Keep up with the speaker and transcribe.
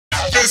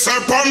this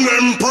upon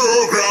them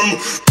program.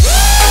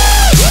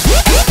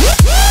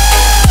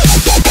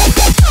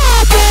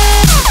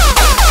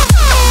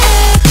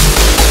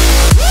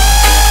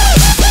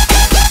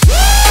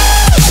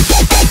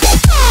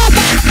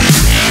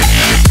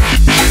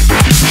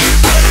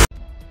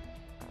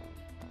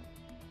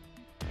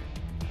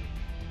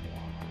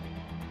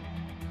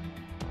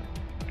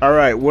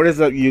 Alright, what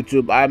is up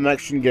YouTube? I'm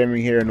Action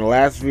Gaming here. In the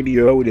last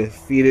video, we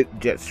defeated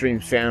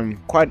Jetstream Sam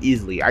quite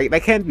easily.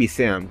 That can't be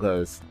Sam,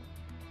 because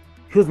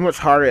he was much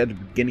harder at the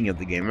beginning of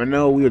the game. I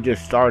know we were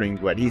just starting,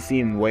 but he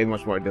seemed way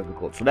much more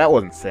difficult. So that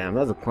wasn't Sam,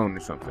 that was a clone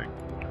or something.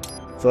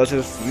 So let's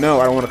just, no,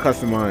 I don't want to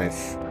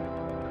customize.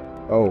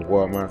 Oh,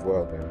 well, might as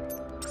well then.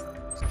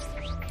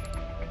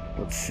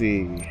 Let's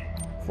see.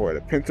 For the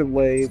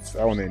Pentablades,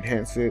 I want to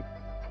enhance it.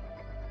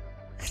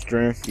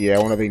 Strength, yeah, I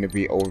want everything to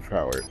be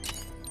overpowered.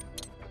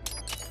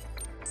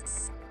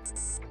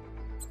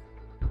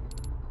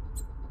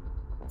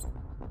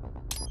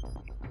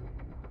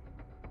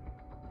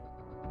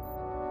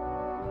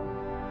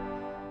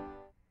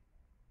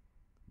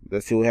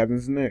 Let's see what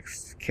happens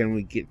next. Can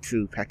we get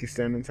to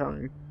Pakistan in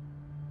time?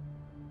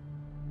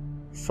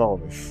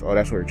 Solace. Oh,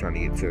 that's where we're trying to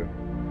get to.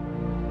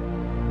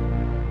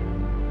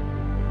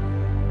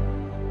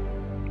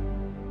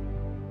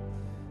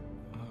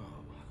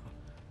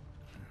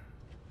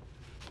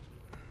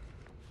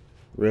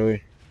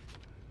 Really?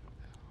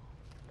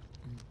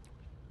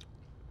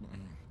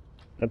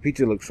 That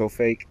pizza looks so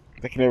fake.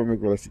 I can never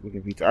make realistic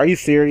looking pizza. Are you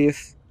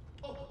serious?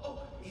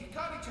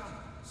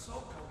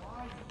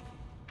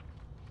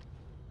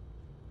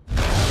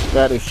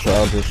 That is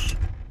childish.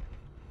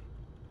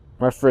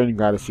 My friend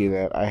got to see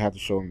that. I have to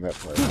show him that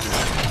part.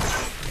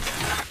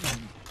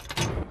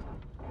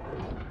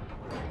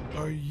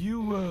 Are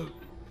you,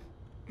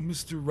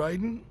 Mr.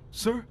 Ryden,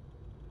 sir?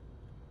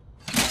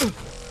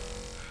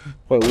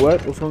 Wait,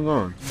 what? What's going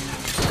on?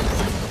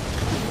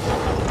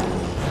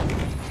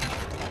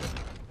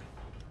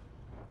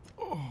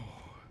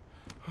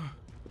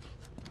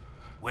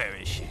 Where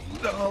is she?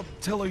 I'll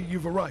tell her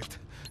you've arrived.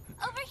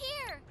 Over here!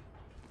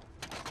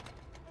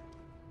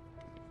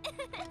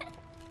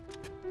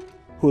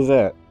 Who's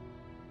that?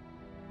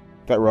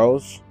 That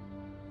Rose?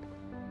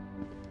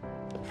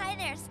 Hi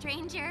there,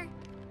 stranger.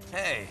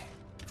 Hey,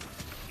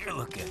 you're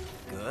looking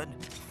good.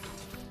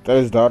 That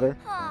his daughter?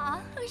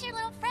 Aw, who's your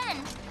little friend?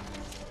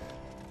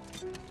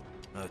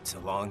 Oh, it's a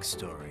long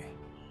story.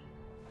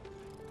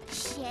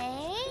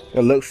 Shay?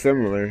 It looks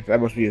similar.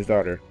 That must be his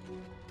daughter.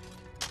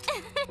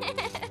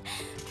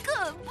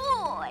 Good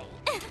boy!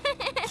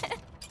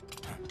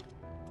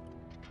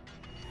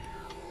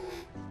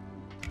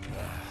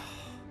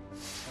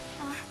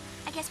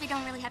 I guess we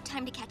don't really have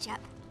time to catch up.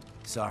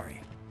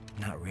 Sorry,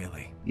 not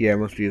really. Yeah, it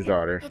must be his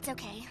daughter. It's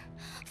okay.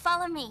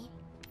 Follow me.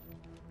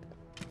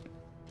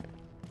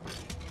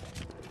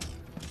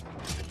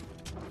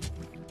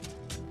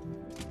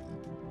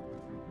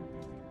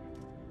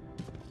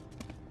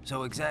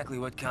 So exactly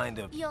what kind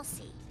of... You'll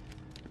see.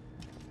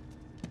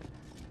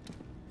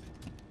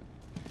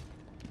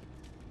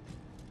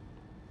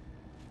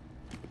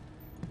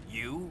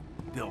 You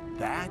built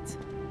that?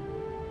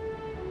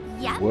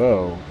 Yep.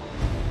 Whoa.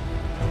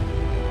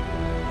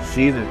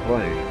 She's in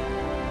playing.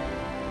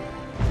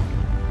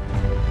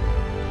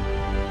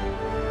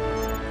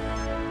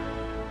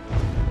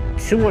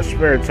 Too much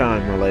spare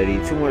time, my lady.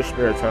 Too much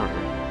spare time.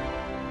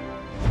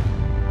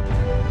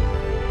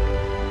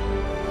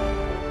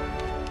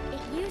 It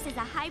uses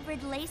a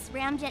hybrid lace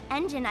ramjet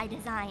engine I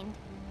designed.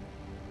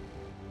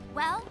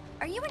 Well,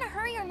 are you in a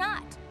hurry or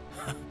not?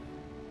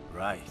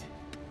 Right.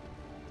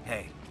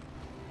 Hey,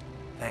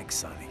 thanks,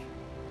 Sonny.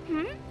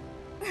 Hmm?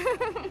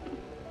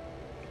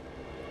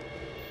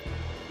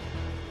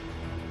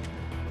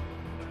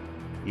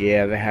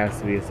 Yeah, that has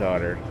to be his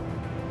daughter.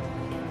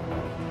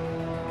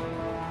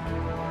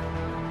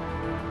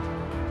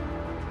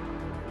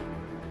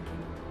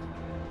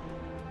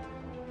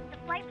 The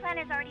flight plan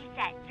is already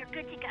set. You're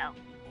good to go.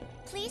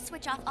 Please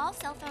switch off all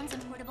cell phones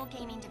and portable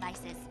gaming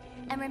devices.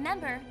 And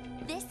remember,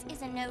 this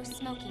is a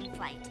no-smoking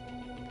flight.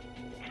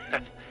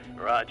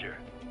 Roger.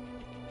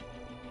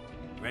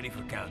 Ready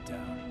for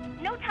countdown.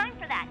 No time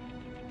for that.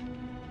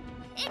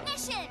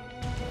 Ignition!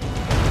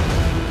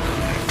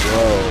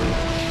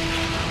 Whoa.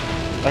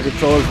 My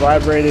controller's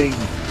vibrating.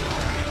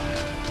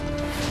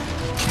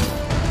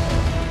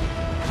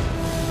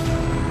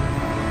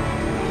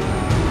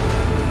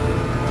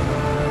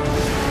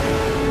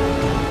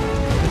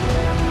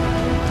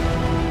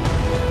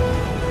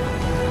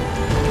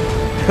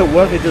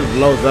 What if it just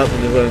blows up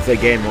and it's gonna say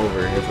game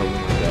over or something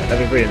like that?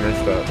 That'd be pretty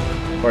messed up.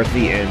 Or it's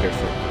the end or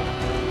something.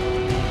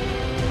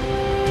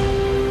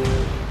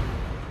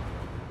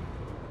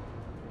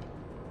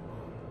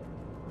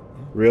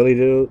 Really,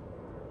 dude?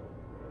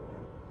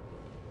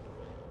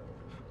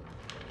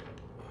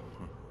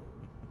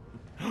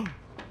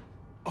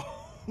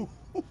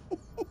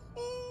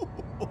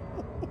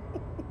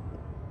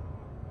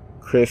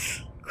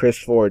 Chris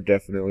Ford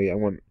definitely.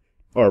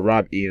 Or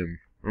Rob Ian.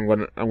 I'm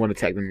gonna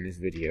tag them in this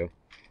video.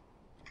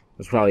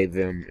 It's probably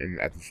them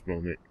at this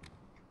moment.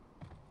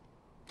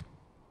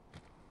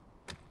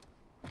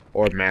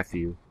 Or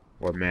Matthew.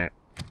 Or Matt.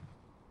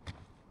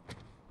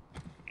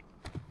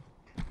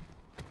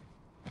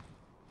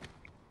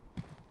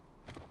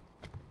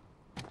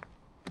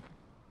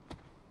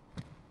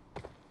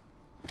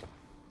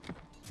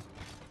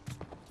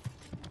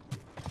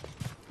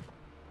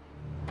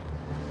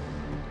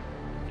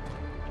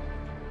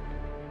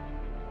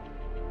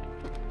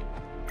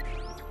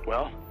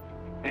 Well,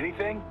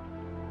 anything?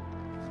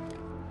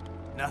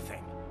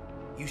 Nothing.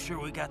 You sure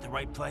we got the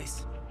right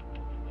place?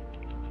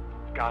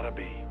 Gotta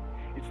be.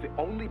 It's the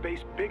only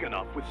base big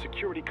enough with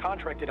security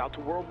contracted out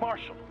to World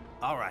Marshal.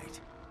 All right.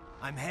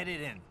 I'm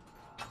headed in.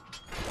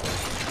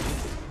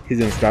 He's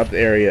gonna scout the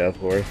area, of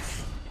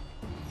course.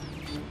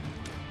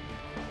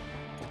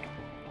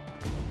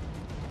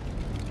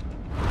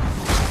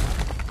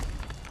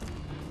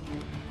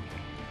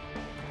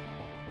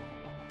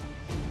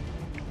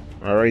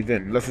 Alright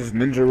then, let's just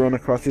ninja run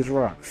across these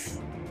rocks.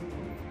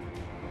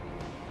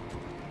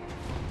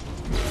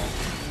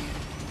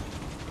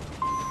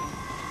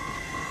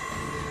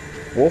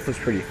 Wolf is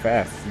pretty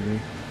fast, isn't he?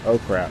 Oh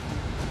crap.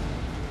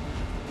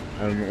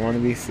 I don't want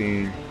to be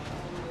seen.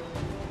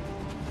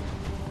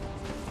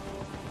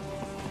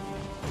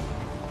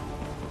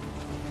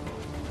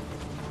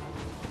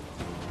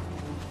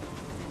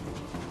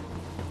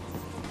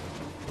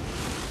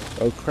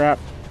 Oh crap.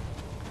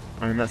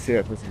 I did not see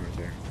that person right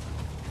there.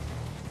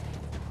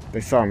 They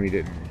saw me,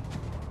 didn't they?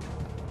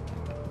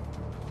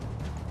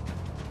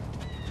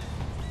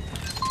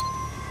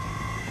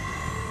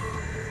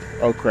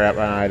 Oh crap,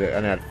 I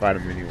had to fight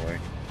him anyway.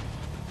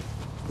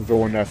 There's the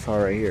one that I saw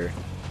right here.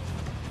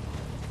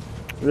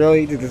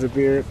 Really? You just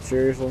disappeared?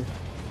 Seriously?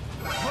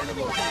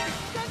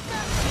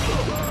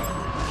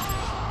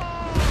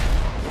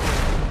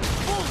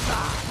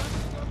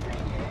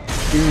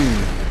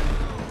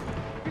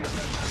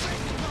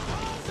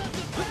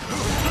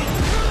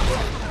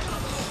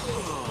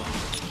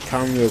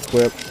 Time to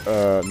equip,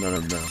 no.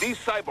 These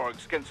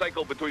cyborgs can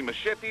cycle between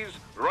machetes,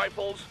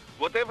 rifles,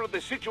 whatever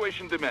the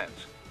situation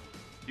demands.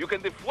 You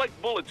can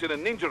deflect bullets in a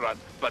ninja run,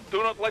 but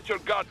do not let your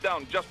guard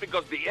down just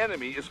because the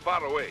enemy is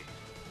far away.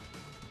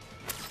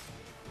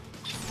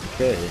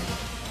 Okay.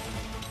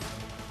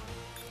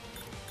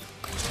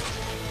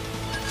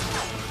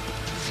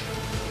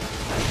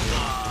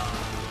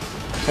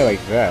 I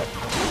like that.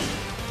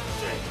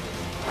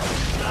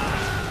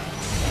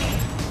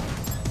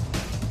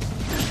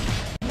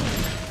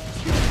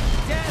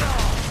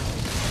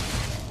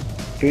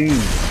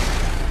 Boom.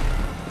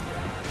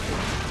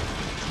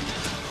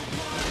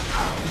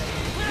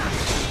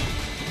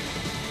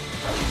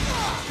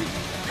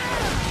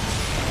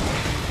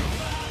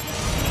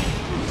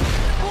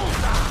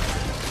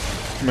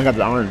 I got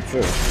the arm too.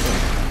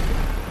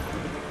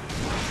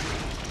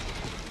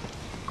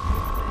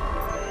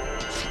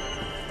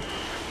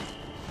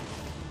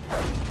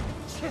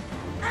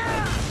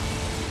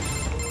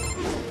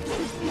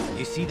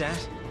 You see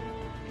that?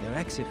 Their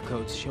exit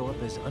codes show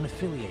up as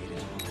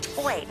unaffiliated.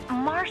 Wait,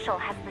 Marshall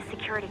has the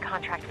security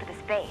contract for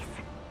this base.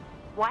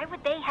 Why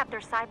would they have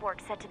their cyborg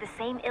set to the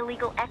same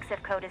illegal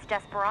exit code as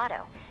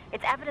Desperado?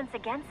 It's evidence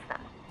against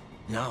them.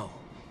 No,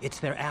 it's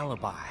their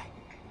alibi.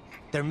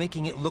 They're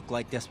making it look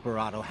like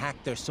Desperado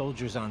hacked their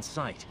soldiers on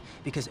sight,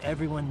 because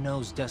everyone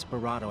knows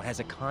Desperado has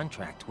a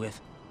contract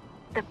with...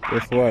 The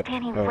With what?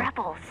 Pakistani Oh.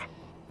 rebels.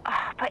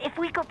 But if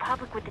we go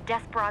public with the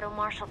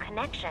Desperado-Marshall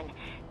connection...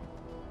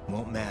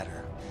 Won't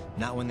matter.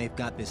 Not when they've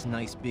got this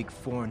nice big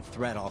foreign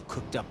threat all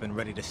cooked up and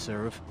ready to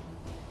serve.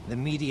 The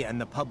media and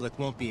the public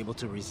won't be able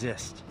to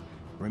resist.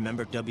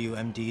 Remember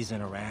WMDs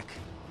in Iraq?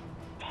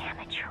 Damn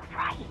it, you're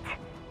right.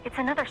 It's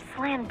another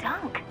slam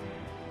dunk.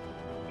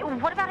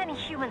 What about any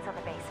humans on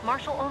the base?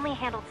 Marshall only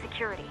handled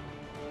security.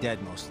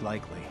 Dead, most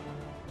likely.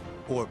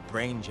 Or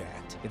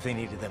brain-jacked, if they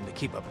needed them to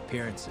keep up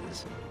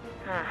appearances.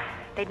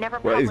 They'd never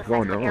What is publicize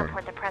going the on?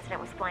 airport the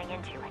president was flying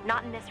into.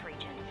 Not in this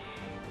region.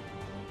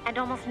 And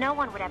almost no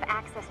one would have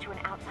access to an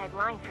outside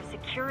line for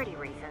security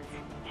reasons.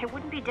 It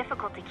wouldn't be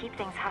difficult to keep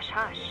things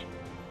hush-hush.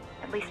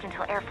 At least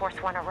until Air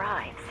Force One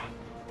arrives.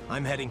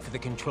 I'm heading for the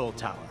control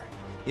tower.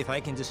 If I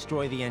can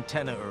destroy the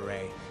antenna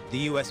array, the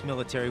US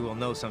military will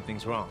know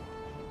something's wrong.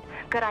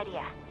 Good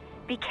idea.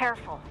 Be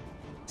careful.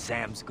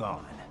 Sam's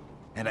gone,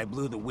 and I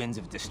blew the winds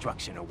of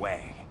destruction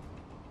away.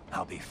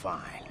 I'll be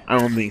fine. I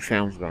don't think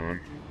Sam's gone.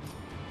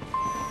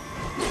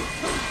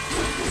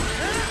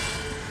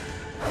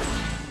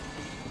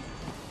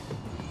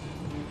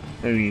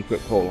 Maybe you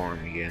quit pole arm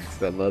again,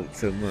 because I love it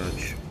so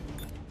much.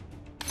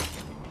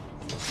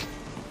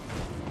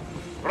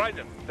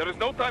 Raiden, there is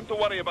no time to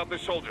worry about the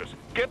soldiers.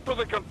 Get to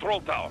the control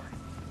tower.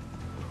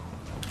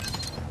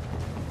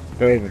 I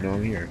don't even know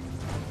I'm here.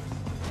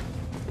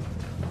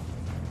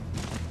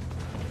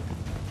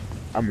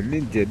 I'm a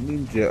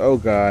ninja. Oh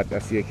god, I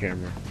see a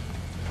camera.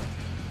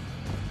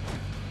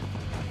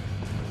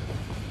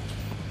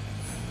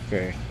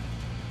 Okay.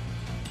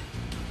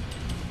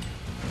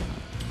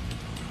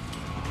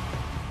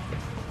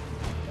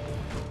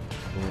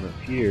 Going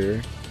up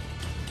here.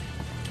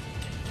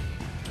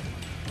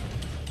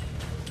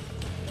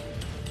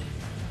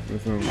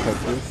 Just gonna cut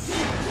this.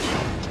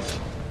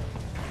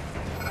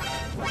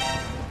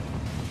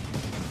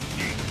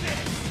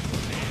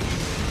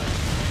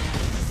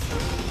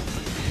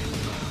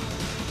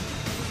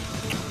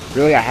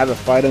 Really, I have to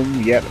fight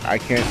him, yet I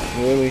can't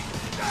really.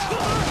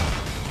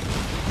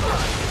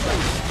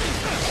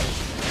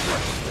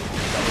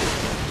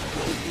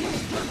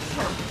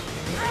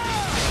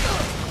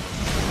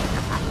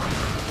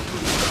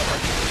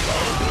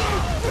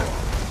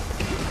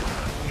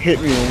 Hit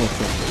me one more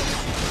time.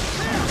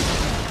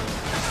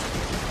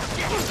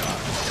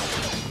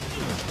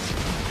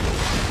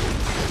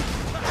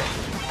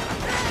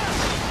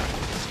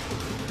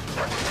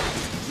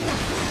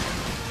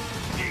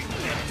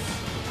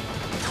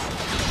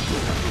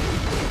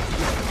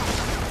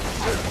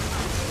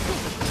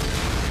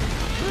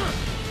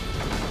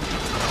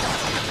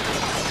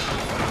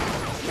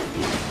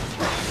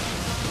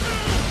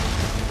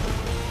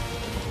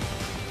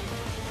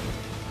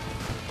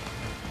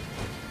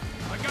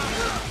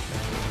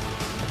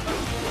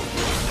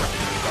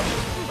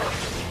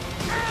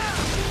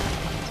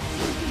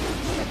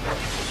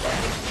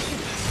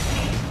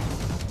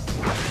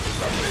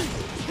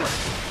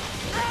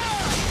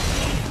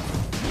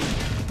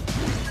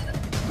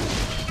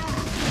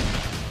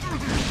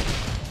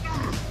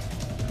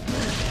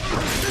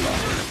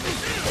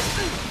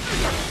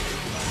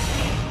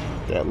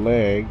 That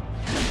leg.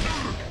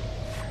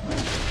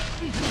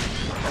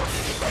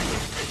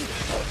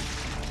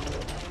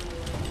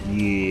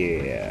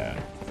 Yeah.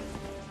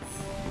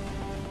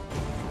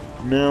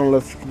 Now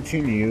let's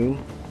continue.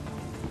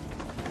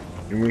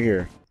 And we're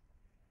here.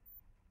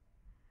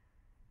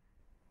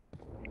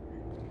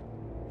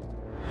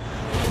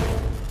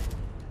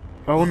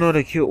 Oh no,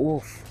 they killed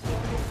Wolf.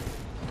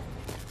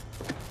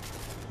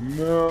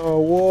 No,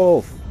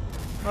 Wolf.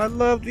 I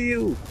loved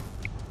you.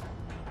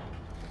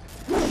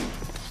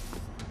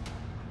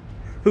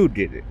 Who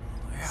did it?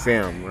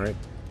 Sam, right?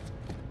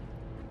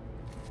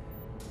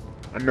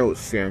 I know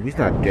it's Sam. He's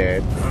not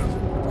dead.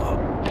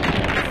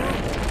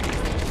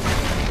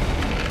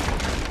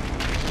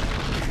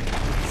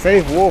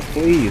 Save Wolf,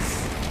 please.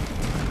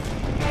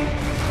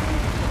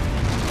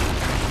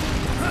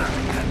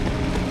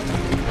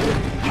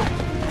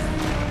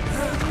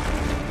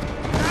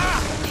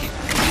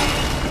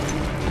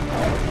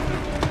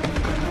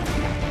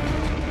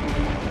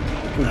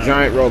 A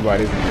giant robot,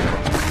 isn't it?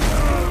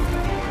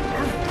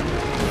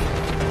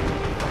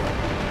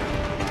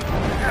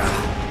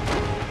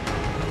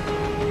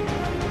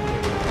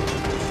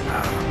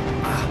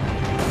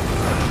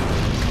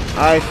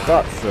 I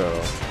thought so.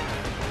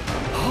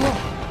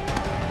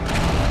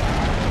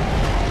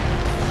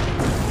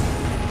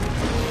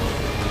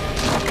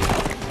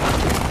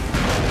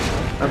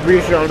 I'm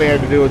pretty sure all they had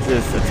to do was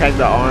just attack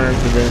the arms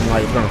and then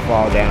like it's gonna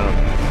fall down.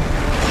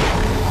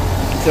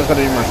 It's just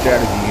gonna be my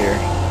strategy here.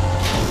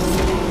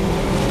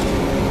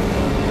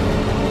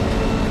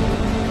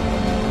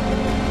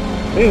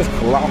 It is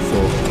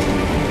colossal.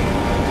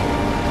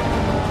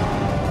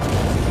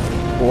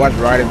 We'll watch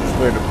Raiden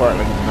split it apart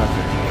like it's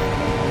nothing.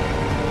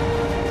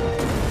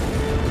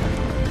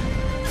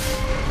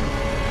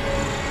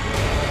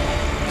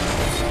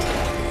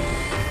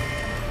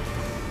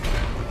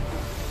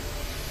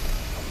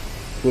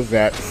 Who's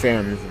that?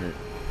 Sam, isn't it?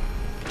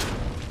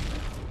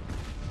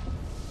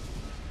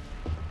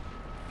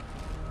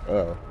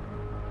 Oh.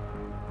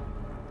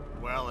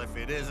 Well, if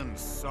it isn't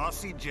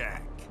Saucy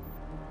Jack.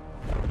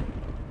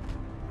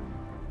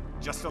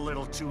 Just a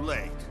little too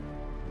late,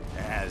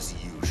 as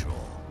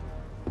usual.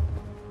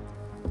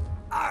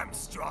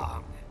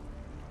 Armstrong.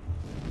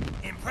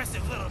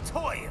 Impressive little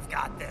toy you've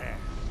got there.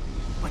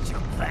 But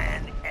your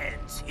plan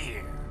ends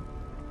here.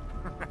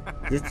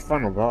 This is the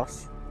final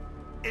boss.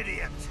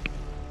 Idiot!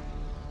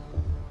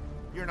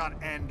 You're not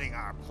ending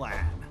our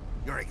plan.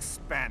 You're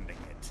expanding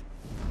it.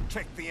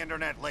 Check the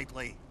internet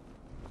lately.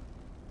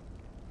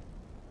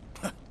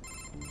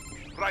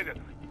 Raiden,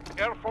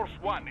 Air Force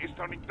One is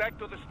turning back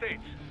to the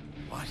States.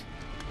 What?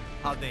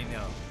 How'd they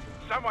know?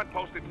 Someone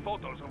posted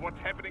photos of what's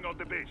happening on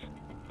the base.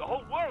 The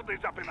whole world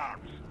is up in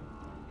arms.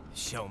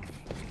 Show me.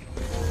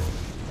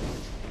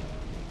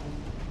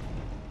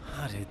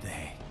 How did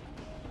they?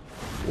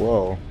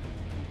 Whoa.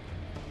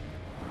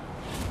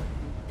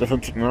 There's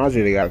some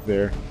technology they got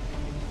there.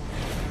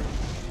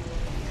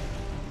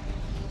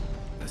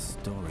 The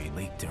story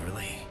leaked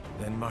early.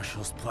 Then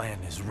Marshall's plan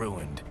is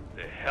ruined.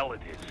 The hell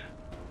it is.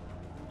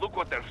 Look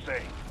what they're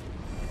saying.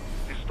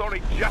 The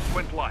story just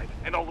went live,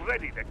 and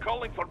already they're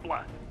calling for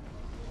blood.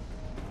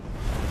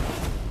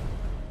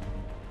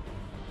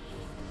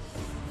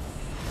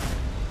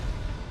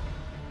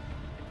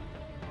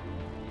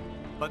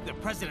 But the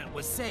president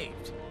was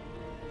saved.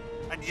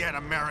 And yet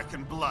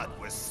American blood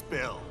was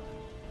spilled.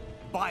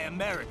 By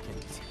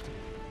Americans.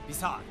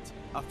 Besides,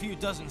 a few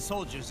dozen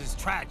soldiers is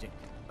tragic,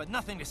 but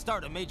nothing to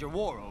start a major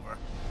war over.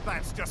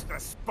 That's just a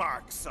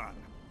spark, son.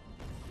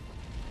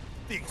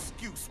 The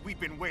excuse we've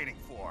been waiting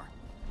for.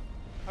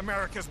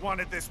 America's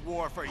wanted this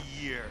war for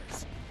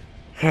years.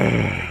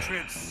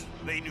 Patriots,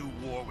 they knew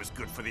war was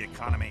good for the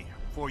economy.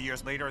 4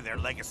 years later, their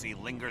legacy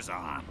lingers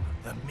on.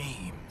 The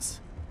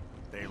memes.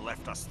 They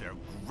left us their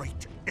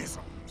great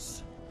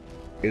isms.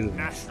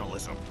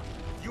 Nationalism,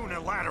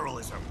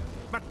 unilateralism,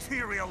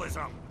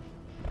 materialism.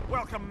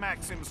 Welcome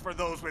maxims for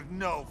those with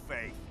no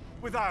faith.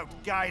 without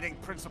guiding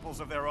principles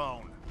of their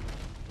own.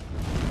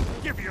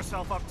 Give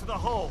yourself up to the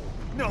whole.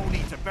 No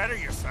need to better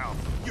yourself.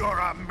 You're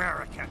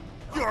American.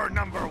 You're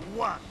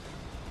 #1.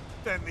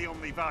 Then the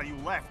only value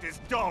left is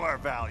dollar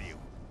value.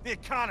 The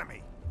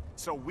economy.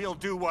 So we'll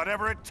do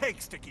whatever it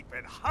takes to keep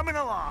it humming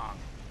along.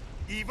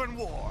 Even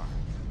war.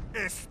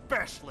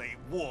 Especially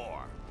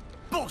war.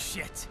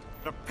 Bullshit!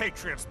 The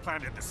Patriots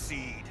planted the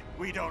seed.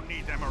 We don't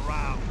need them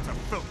around to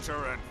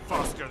filter and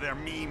foster their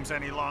memes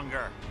any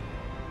longer.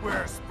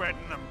 We're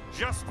spreading them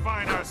just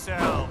fine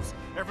ourselves.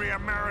 Every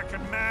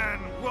American man,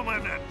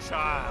 woman, and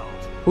child.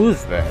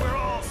 Who's that? We're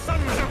all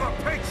sons of the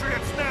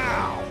Patriots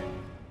now!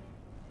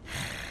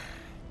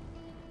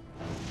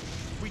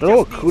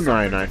 Throw a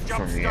kunai knife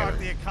from the Jumpstart other.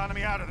 the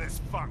economy out of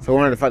this funk. So I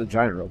wanted to fight the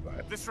giant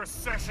robot. This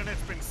recession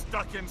it's been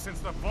stuck in since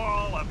the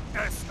fall of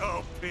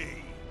SOP.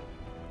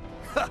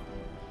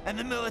 And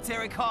the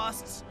military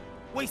costs?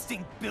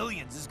 Wasting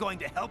billions is going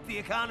to help the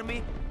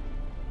economy?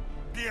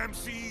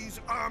 DMCs,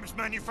 arms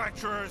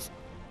manufacturers,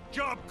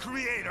 job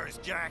creators,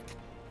 Jack.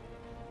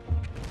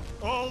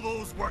 All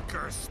those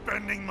workers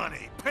spending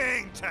money,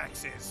 paying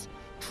taxes.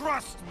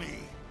 Trust me,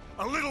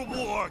 a little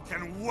war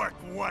can work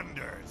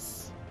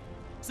wonders.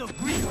 So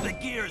grease the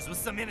gears with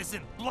some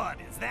innocent blood,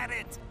 is that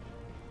it?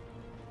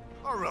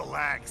 Oh,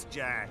 relax,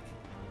 Jack.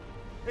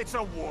 It's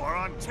a war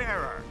on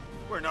terror.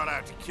 We're not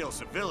out to kill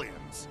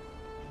civilians.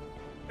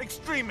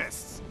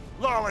 Extremists,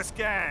 lawless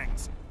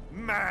gangs,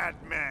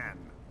 madmen.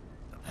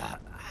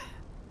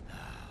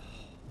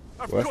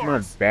 Of Well, that's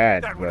course, not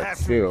bad, that would but have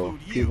to still,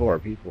 include you. people are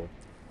people.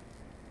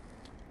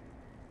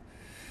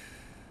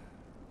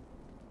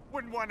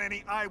 Wouldn't want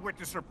any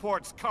eyewitness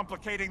reports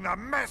complicating the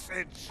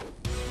message.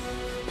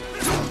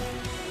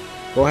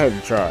 Go ahead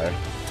and try.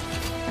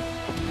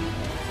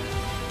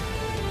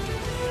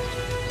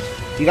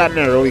 He got in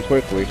there really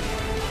quickly.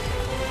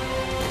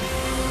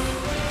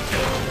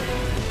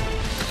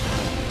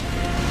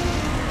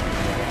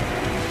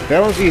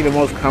 That must be the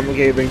most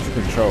complicated thing to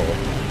control.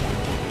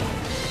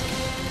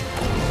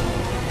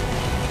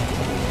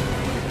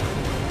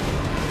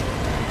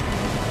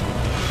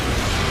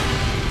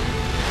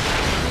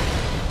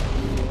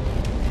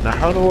 Now,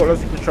 how in the world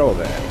does he control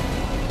that?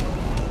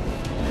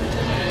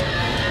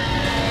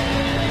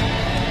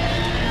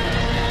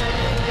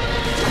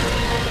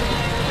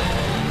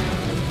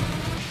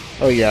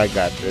 Oh yeah, I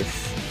got this.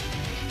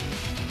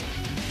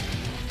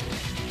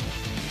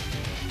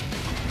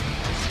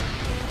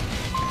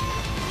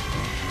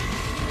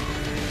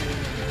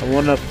 I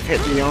wanna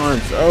hit the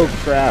arms. Oh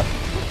crap.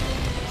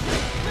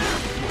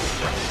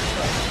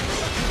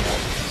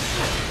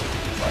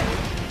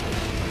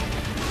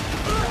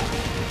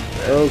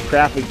 Oh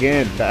crap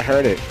again. That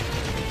hurt it.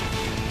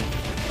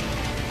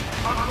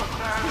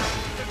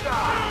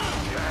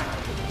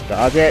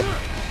 Dodge it?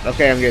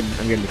 Okay, I'm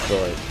getting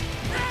destroyed.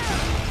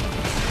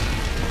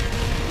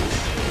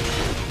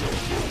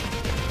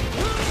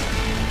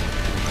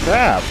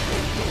 Crap.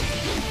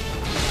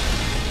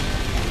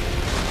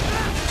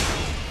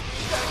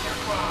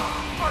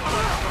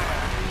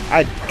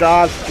 I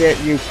dodged it,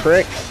 you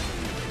prick.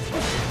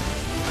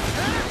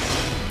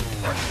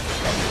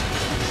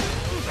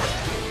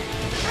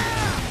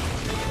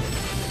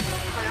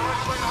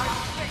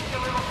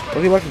 What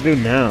do you like to do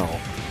now?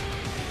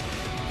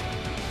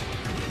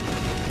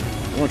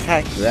 I want to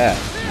attack that.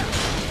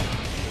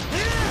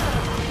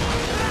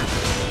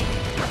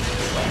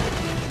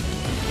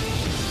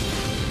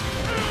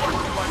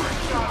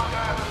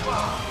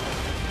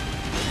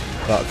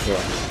 Thought so.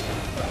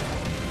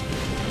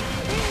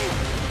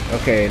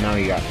 Okay, now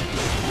you got me.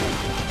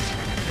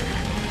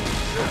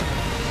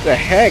 The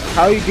heck?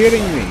 How are you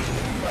getting me?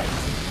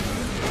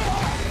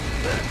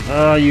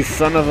 Oh, you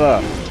son of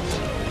a...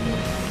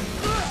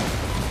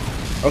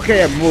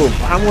 Okay, I move.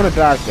 I'm gonna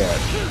dodge that.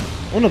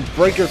 I wanna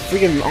break your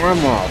freaking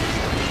arm off.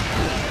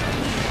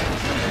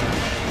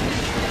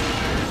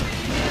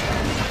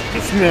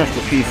 Get smashed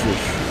to pieces.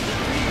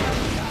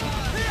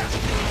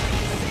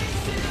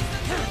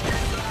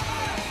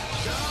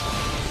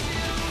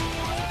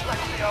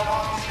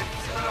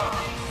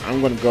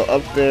 I'm gonna go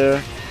up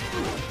there.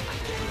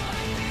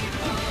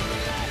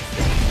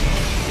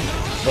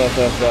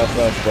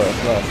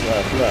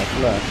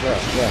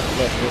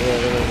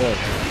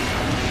 Flash.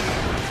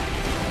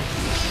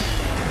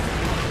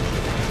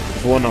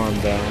 One arm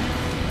down.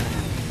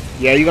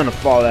 Yeah, you're gonna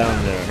fall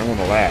down there, and I'm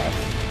gonna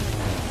laugh.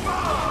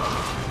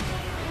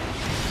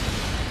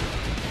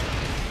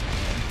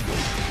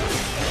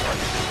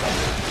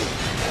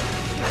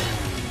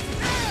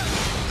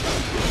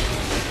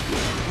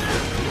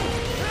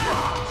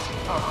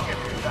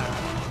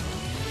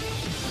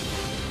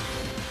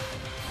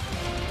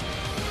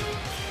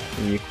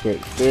 And you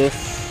quit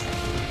this.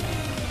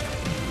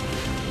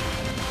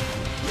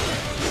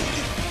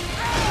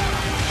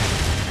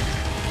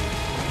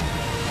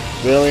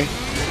 Really?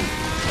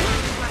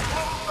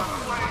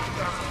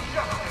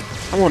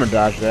 I want to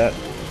dodge that.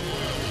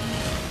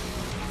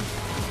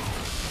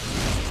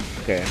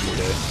 Okay, I'm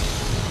good.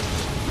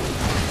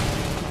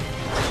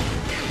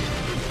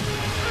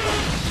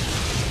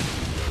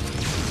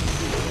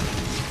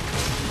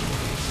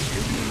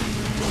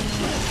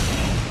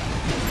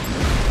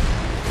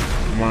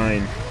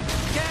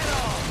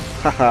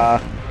 Haha.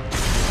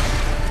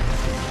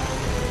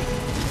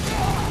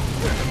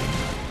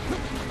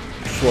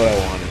 That's what I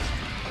wanted.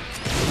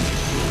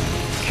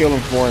 Kill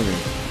him for me.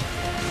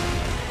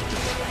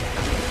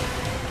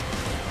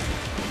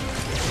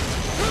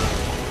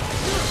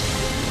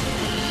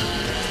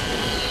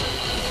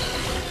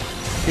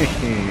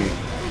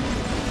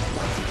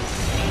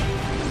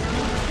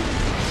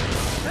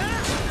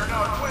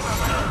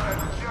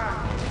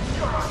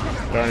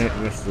 Darn it,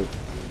 missed it.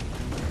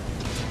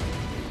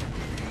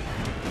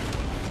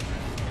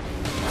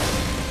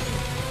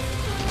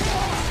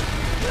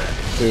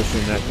 Should have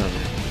seen that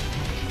coming.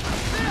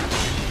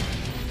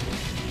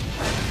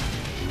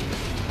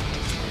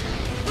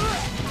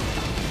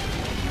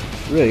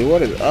 Really,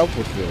 what is up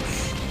with this?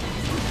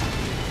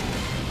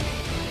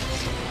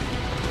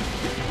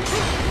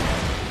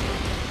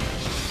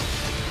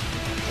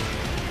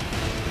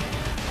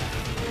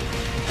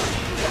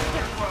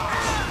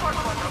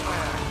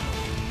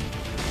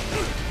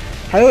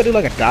 How do I do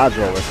like a dodge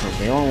roll or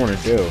something? I don't want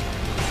to do.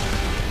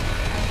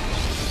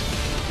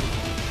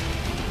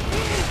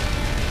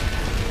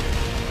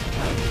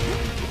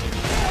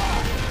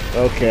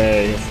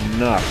 Okay, it's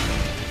enough.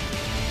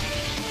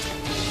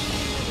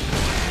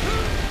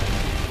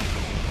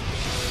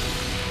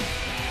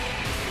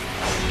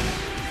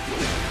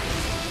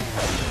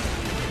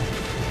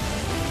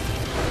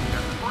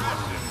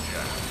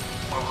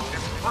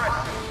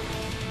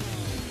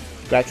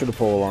 Back to the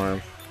pole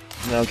arm.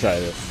 Now try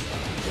this.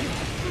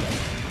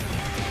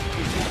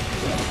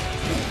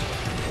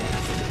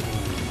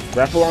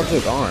 Grapple onto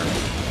his arm.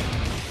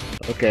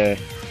 Okay.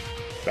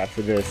 Back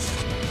for this.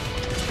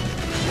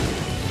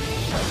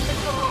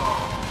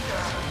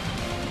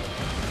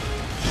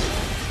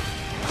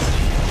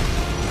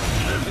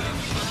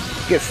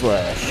 Get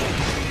slash.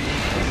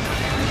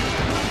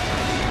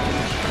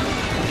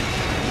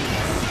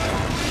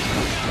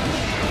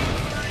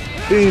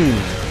 Boom.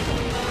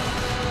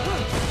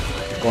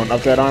 Going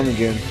up that arm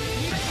again.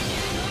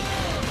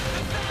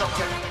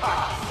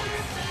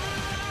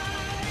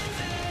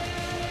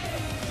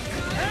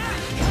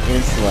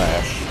 And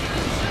slash.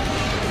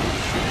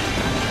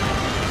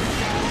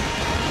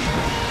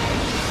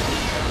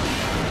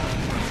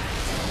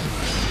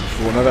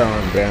 So another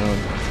arm down.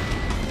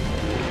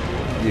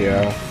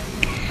 Yeah.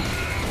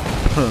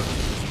 Huh.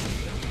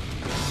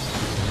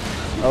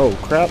 Oh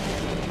crap.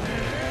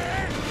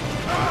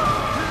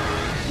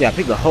 Yeah, I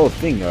picked the whole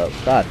thing up.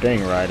 God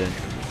dang, Raiden.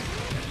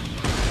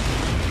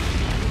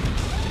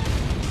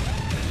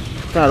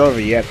 It's not over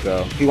yet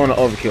though. You want to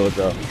overkill it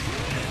though.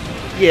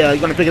 Yeah,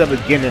 you're gonna pick it up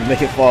again and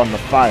make it fall in the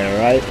fire,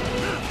 right?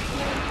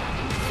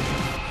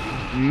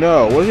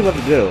 No, what is he about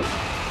to do?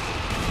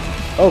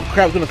 Oh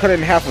crap, he's gonna cut it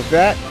in half with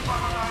that?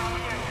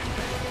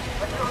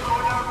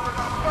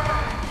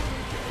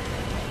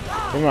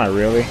 Am I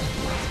really?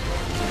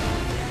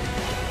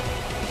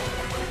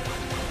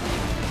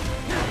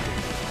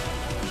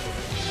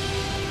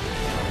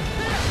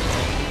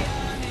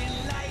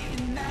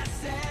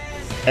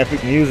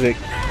 Epic music.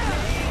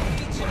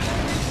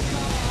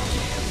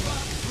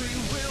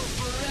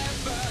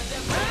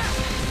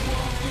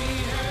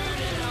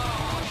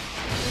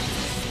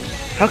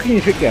 How can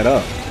you pick that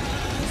up?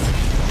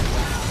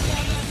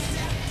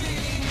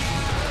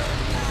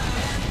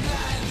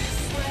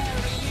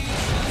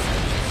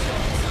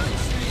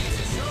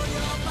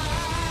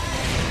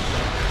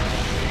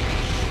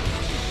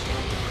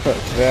 Cut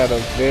that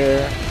up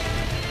there.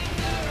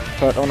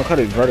 I want to cut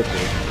it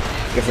vertically.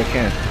 Guess I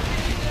can.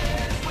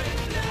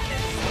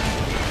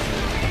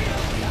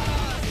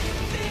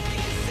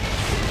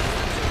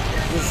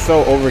 This is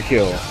so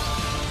overkill.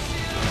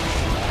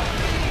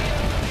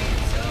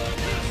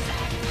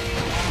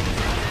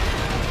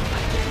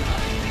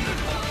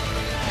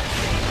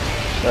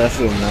 That's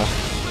enough.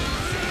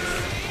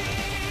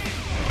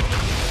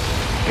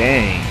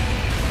 Dang.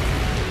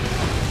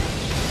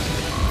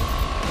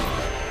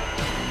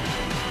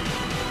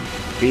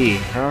 B,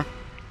 huh?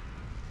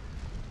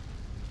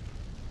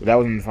 But that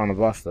wasn't the final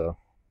boss, though.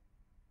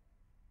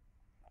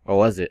 Or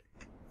was it?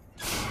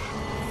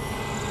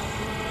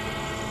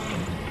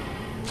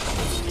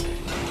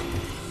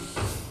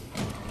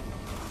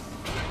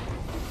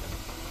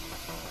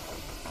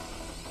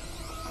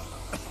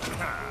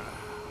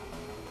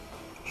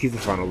 He's the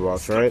final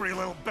boss, right? Slippery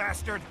little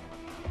bastard.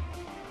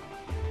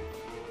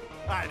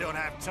 I don't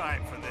have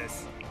time for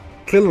this.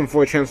 Kill him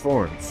before he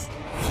transforms.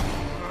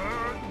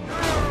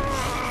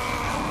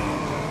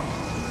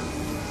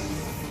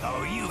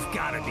 Oh, you've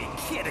got to be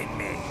kidding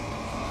me.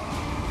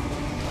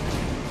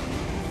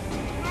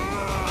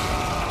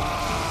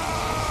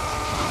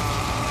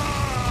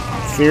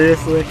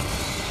 Seriously?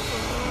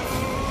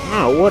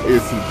 Oh, what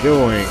is he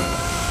doing?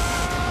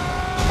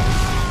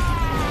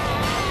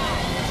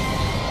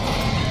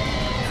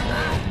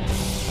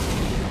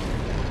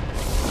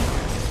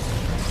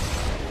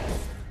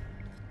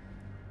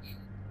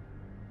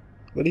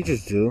 What did he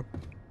just do?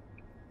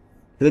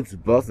 He looks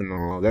buff and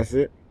all, that's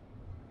it?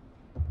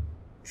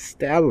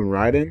 Stab him,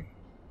 Raiden.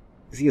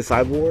 Is he a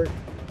cyborg?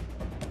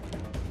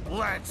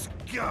 Let's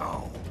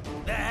go.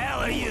 The hell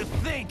are you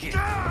thinking?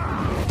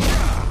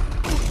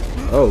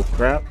 Oh,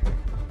 crap.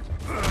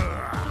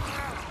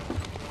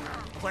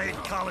 Played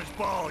college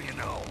ball, you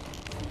know.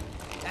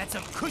 That's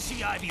some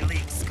cushy Ivy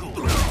League school.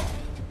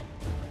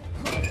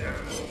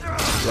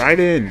 Right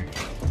in.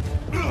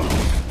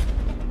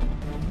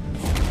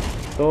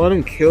 Don't let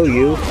him kill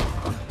you.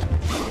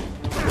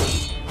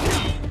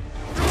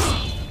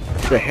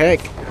 The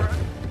heck?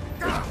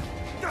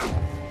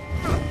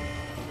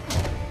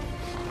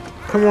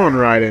 Come on,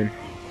 Raiden.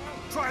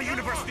 Try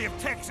University of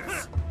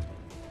Texas.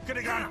 Could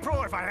have gone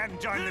pro if I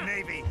hadn't joined the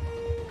Navy.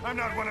 I'm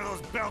not one of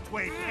those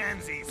beltway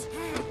pansies.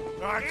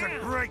 I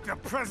could break the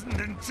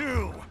president in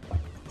two.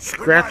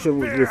 Scratch him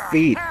with your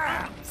feet.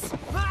 Hands.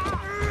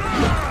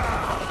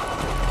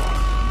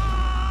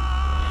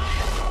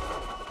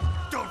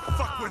 Don't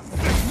fuck with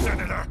this,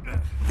 Senator.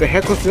 The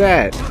heck was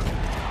that?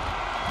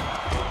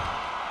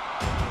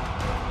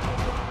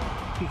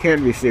 You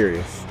can't be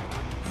serious.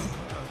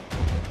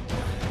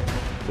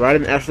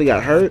 Raiden actually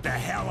got hurt? The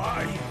hell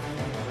are you?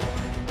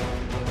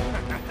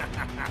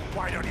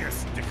 Why don't you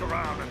stick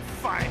around and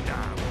find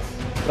out?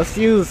 Let's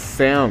use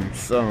Sam's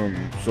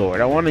sword.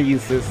 I want to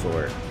use his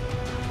sword.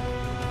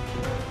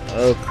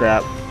 Oh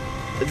crap.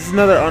 Is this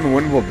another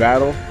unwinnable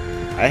battle?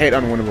 I hate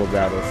unwinnable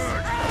battles.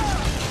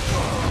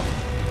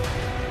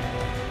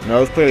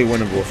 No, it's clearly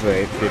winnable, so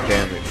it did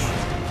damage.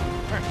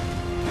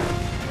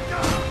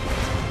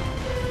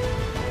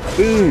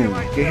 Boom!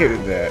 Get hit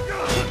with that.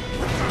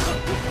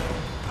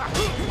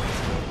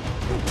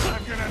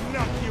 I'm gonna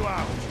knock you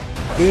out.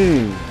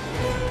 Boom!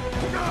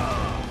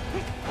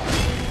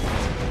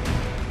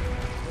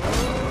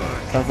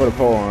 Time for the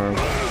pole arm.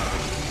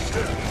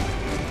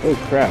 Oh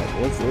crap!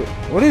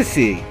 What is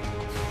he?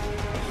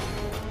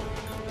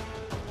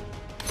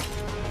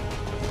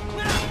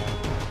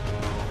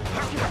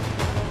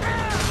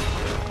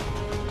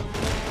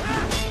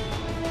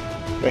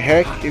 The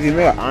heck? Is he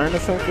made of iron or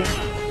something?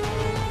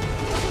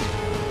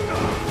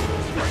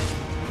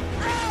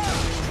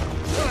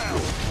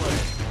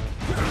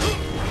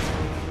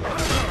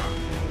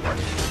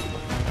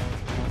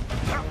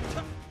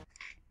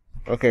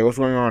 Okay, what's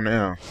going on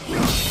now?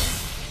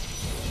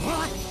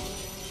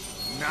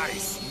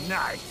 Nice,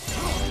 nice.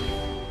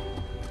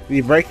 Did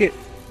he break it?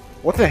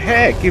 What the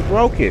heck? He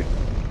broke it.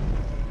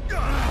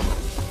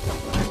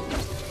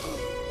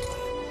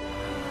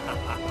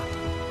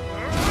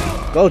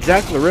 Go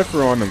Jack the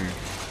Ripper on him.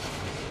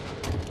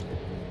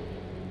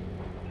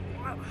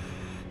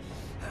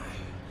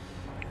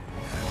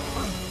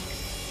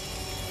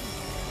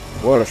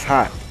 Well, it's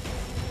hot.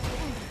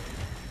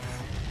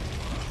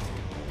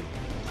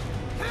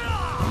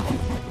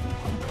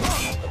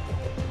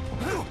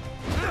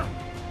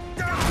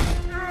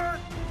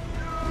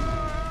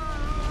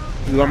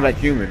 I'm like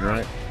human,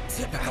 right?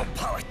 Typical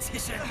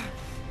politician.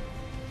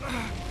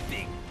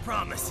 Big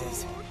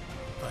promises,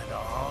 but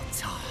all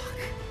talk.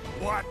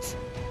 What?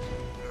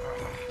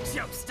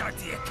 Jumpstart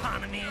the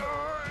economy.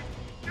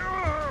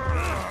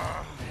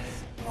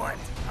 What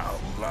a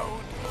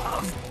load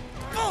of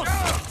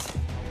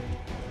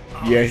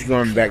bullshit! Yeah, he's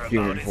going back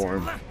human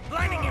form.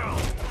 Lining your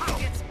own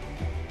pockets.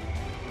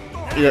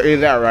 Either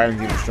that or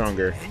Raiden's even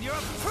stronger. And your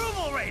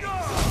approval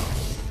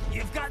ratings.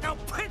 You've got no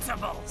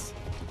principles.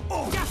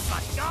 Just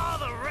like all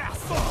the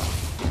rest.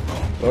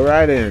 Go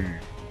Raiden.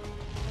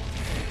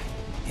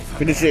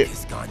 Finish it.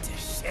 America's gone to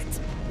shit.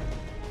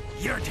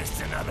 You're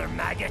just another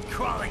maggot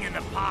crawling in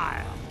the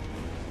pile.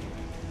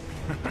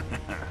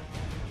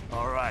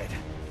 All right,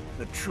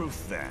 the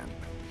truth then.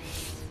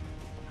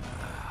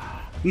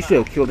 We should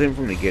have killed him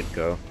from the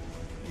get-go.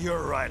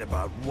 You're right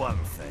about one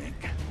thing.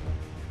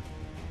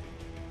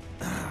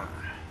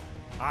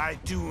 I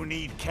do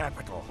need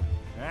capital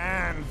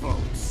and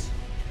votes.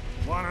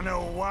 Want to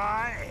know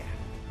why?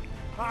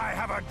 I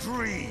have a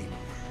dream.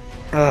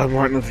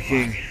 Martin Luther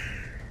King.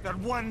 That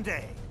one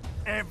day,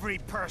 every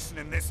person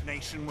in this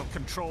nation will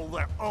control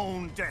their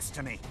own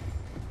destiny.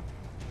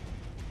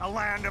 A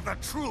land of the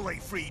truly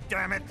free,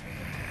 damn it.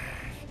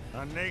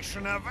 A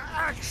nation of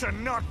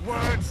action, not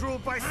words,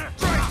 ruled by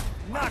strength,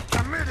 not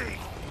committee.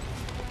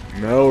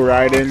 No,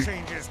 Raiden.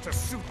 Changes to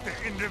suit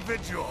the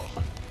individual.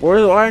 Why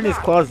aren't his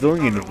claws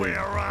doing Other way anything?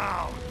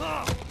 around.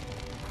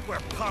 Where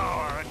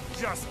power and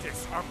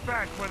justice are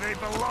back where they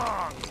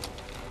belong.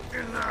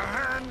 In the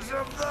hands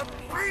of the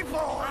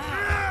people.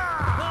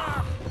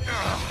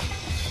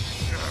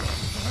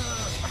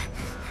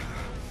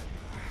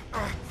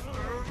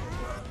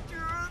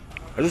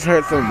 I just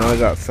heard some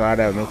noise outside.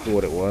 I have no clue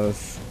what it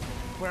was.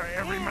 Where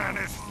every man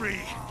is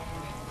free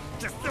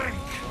to think,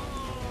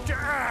 to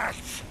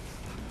act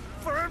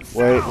for himself.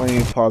 Wait, let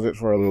me pause it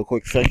for a little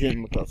quick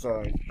second. Look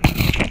outside.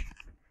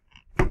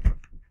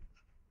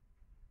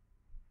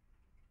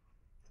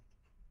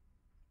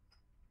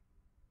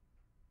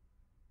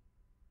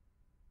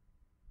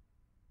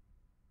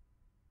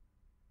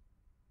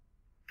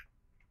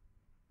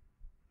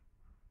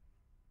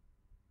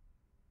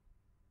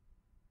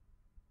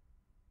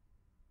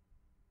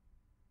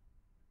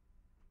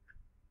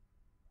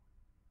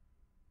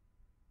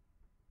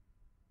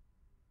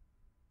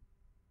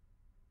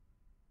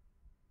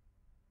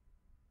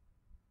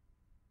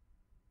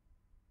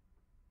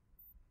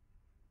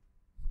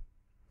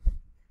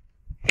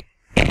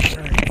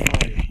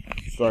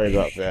 Sorry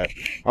about that.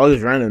 All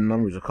these random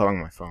numbers are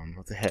calling my phone.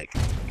 What the heck?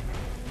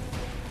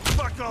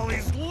 Fuck all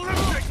these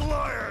lunatic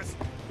lawyers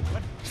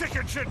and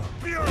chicken shit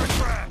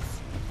bureaucrats.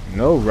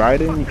 No,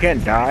 Raiden, you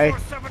can't die.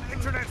 24/7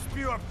 internet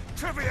spew of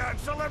trivia and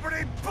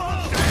celebrity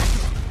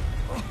bullshit.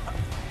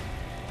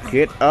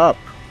 Get up.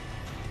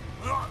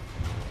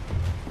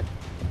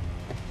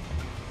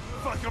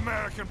 Fuck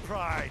American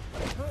pride.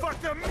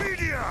 Fuck the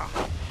media.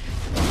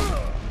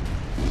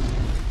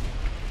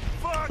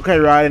 Fuck Okay,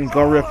 Raiden,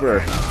 go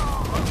Ripper.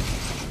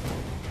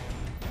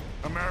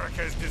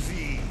 America's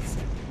diseased,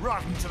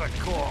 rotten to the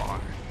core.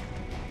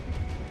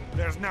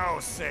 There's no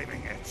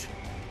saving it.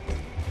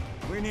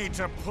 We need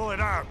to pull it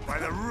out by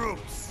the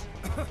roots.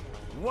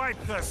 Wipe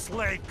the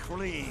slate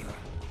clean.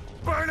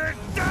 Burn it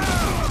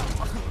down!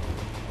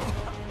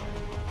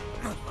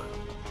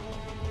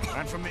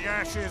 And from the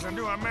ashes, a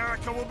new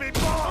America will be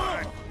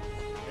born!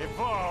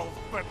 Evolved,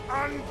 but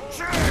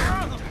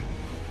unchained!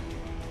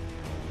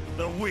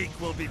 The weak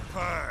will be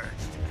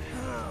purged.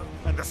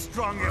 And the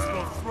strongest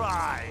will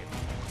thrive.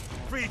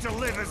 Free to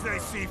live as they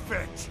see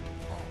fit.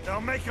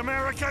 They'll make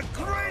America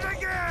great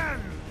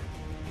again!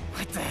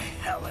 What the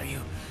hell are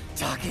you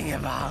talking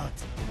about?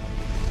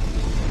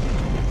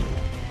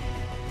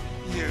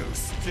 You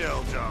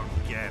still don't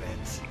get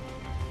it.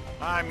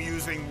 I'm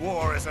using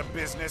war as a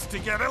business to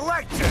get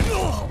elected!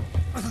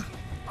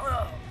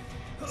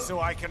 So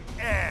I can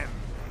end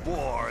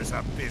war as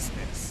a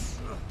business.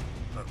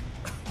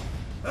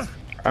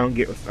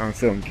 I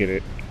still don't get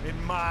it.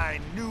 In my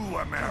new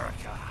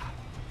America,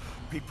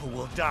 people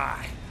will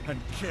die and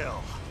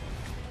kill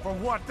for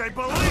what they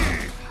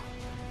believe!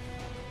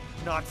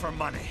 Not for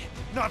money,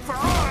 not for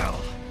oil!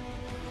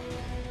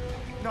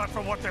 Not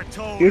for what they're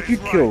told If you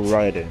is kill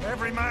right. Raiden,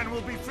 Every man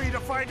will be free to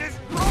fight his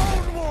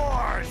own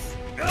wars!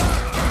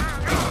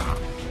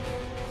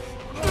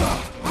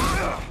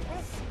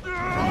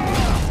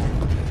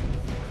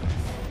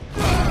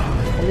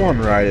 come on,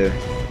 Raiden.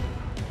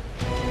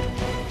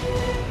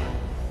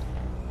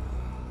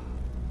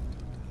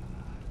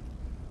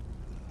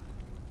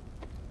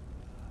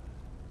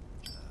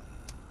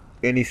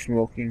 Any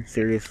smoking?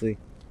 Seriously?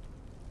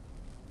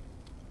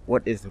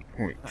 What is the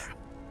point?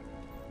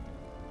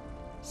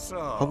 So,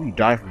 Hope you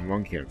die from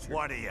lung cancer.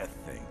 what do you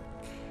think?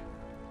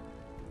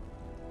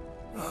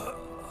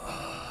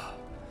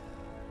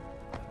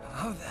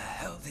 How the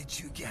hell did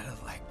you get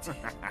elected?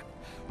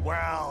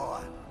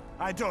 Well,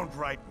 I don't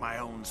write my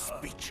own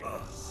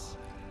speeches.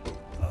 You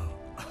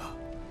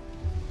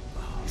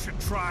should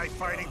try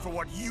fighting for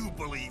what you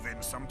believe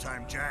in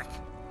sometime, Jack.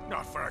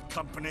 Not for a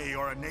company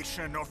or a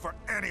nation or for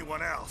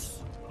anyone else.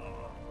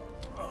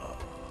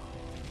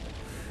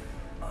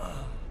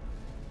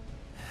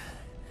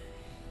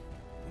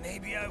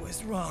 Maybe I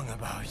was wrong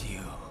about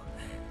you.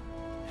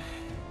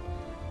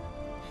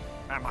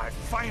 Am I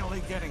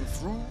finally getting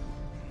through?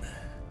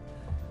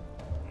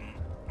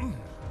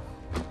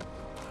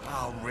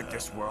 I'll rid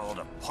this world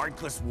of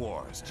pointless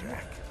wars,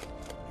 Jack.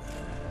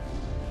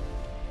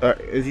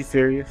 Is he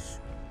serious?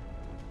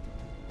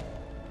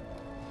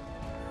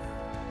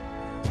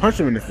 Punch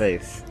him in the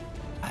face.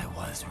 I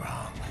was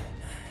wrong.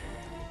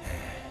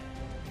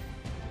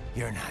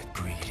 You're not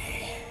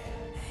greedy.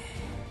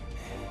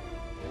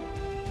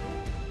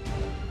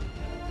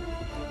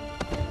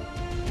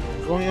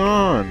 What's going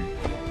on?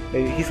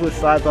 Hey, he switched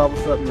sides all of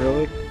a sudden,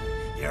 really?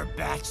 You're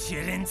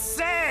batshit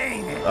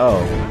insane!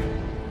 Oh.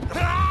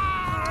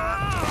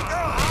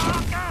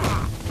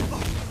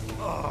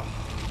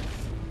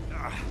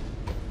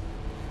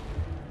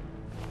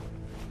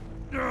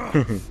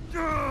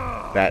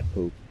 Bat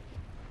poop.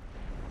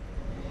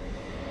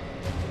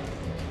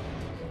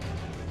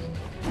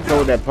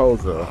 Throw that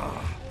pose though.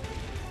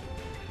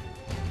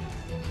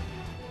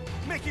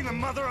 Making the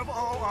mother of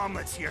all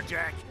omelets here,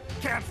 Jack.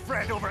 Can't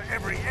fret over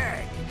every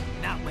egg.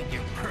 Not when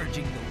you're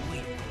purging the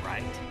weak,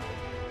 right?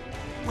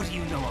 What do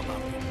you know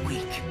about the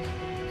weak?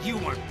 You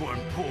weren't born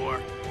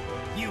poor.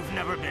 You've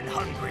never been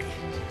hungry.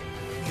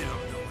 You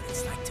don't know what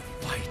it's like to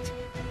fight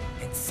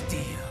and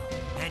steal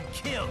and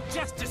kill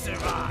just to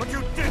survive. But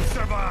you did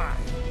survive!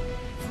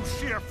 Through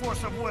sheer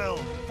force of will,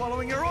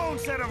 following your own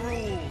set of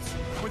rules.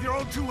 With your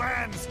own two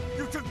hands,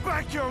 you took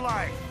back your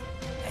life!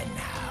 And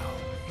now,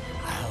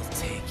 I'll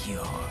take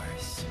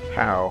yours.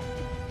 How?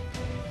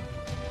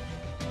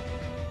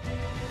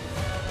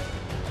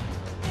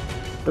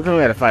 Doesn't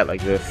we have to fight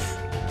like this?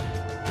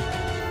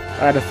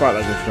 I had to fight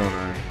like this, don't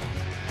I?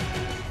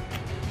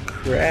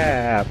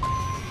 Crap.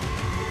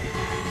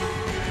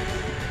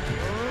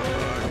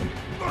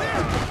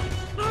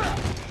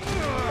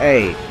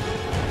 Hey,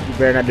 you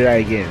better not do that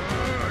again.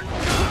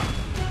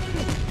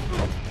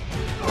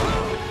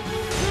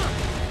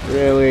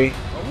 Really?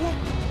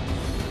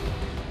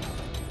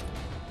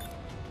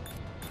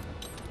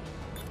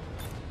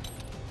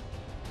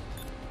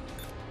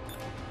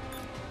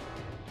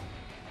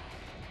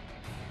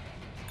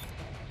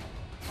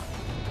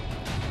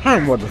 I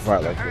don't want to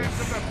fight like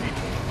this.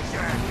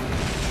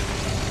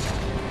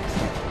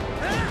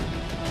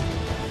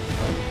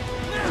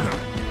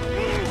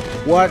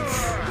 What?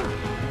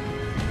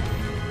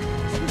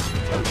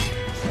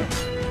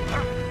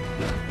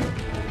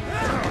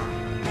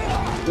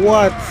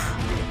 What?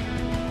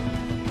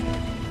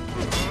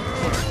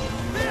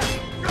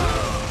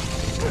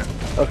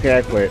 Okay,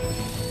 I quit.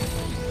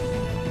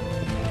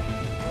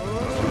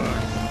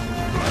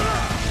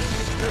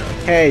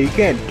 Hey, you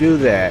can't do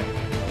that.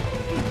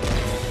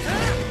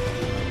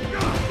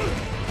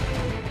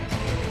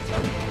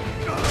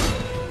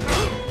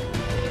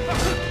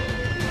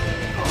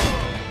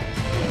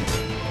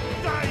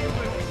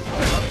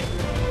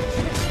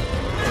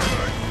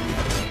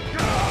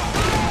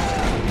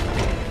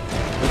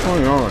 What's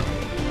going on?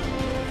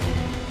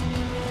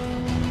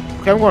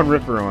 Okay, I'm going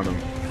Ripper on him.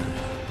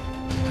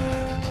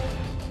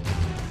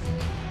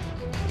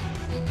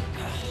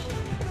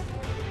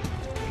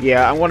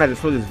 Yeah, I wanted to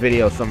put this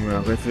video somewhere.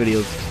 This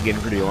video's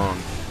getting pretty long.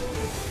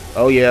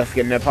 Oh yes,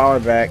 getting that power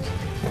back.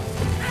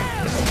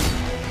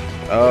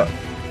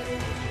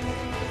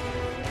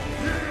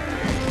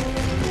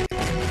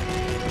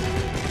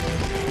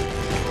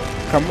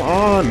 Come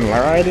on,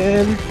 right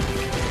in.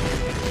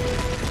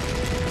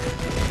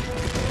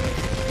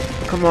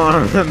 Come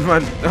on,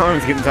 my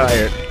arm's getting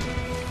tired.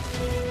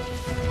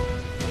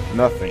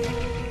 Nothing.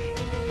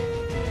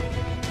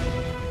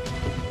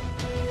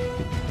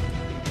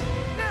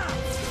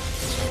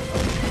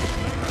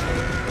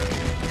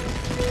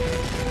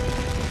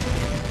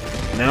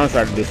 Now it's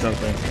starting to do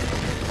something.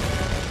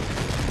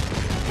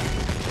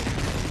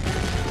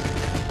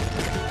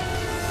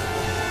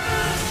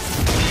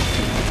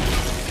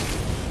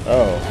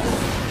 Oh.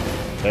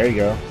 There you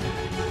go.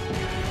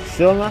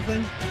 Still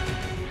nothing?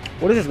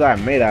 What is this guy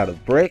made out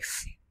of?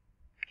 Bricks?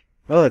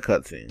 Another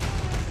cutscene.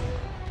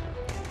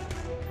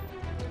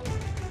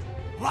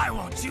 Why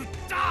won't you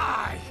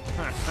die?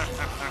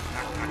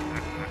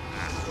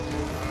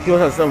 He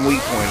also has some weak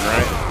point,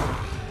 right?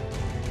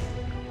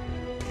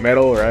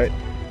 Metal, right?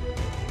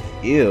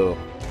 Ew.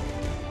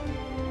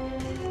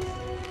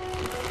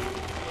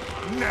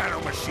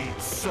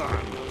 Nanomachines,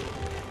 son.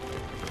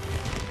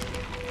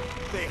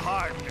 They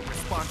harden in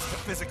response to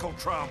physical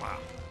trauma.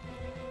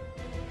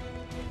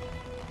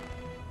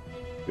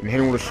 Been hit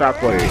him with a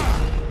shockwave.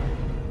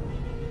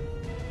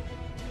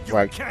 You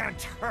Like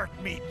can't hurt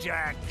me,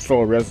 Jack.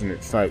 Soul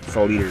Resonance type,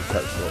 Soul Eater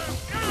type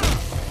stuff.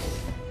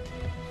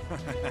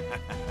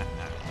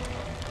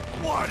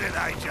 What did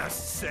I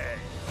just say?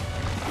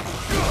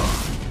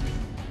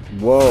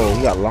 Whoa,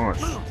 he got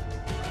launched.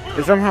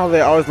 And somehow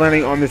they're always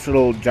landing on this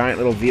little giant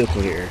little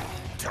vehicle here.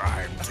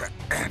 Time to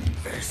end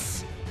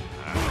this.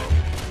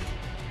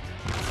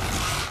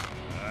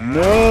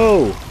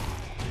 No!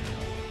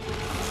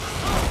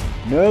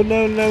 No,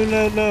 no, no,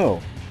 no,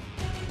 no.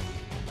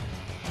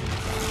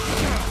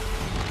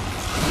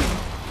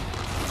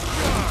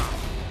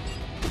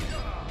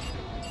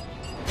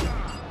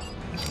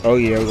 Oh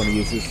yeah, we're gonna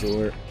use this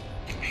sword.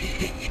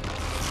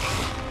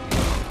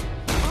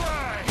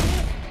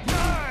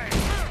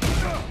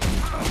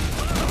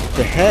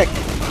 The heck?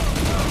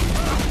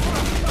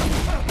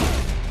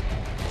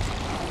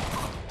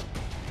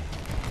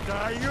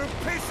 Die, you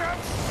piece of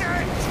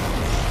shit!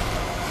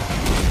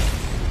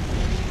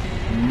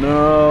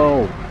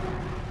 No.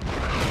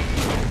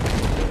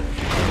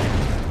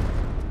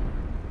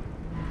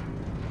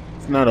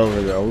 It's not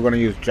over though. We're gonna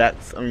use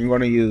Jack's. We're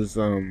gonna use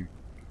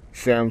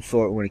Sam's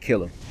sword. We're gonna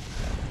kill him.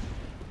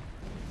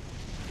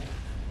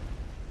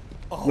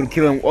 We're gonna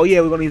kill him. Oh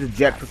yeah, we're gonna use the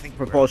jet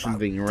propulsion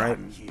thing, right?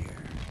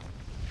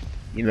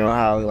 You know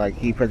how like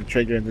he pressed the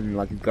trigger and then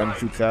like his gun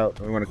shoots out.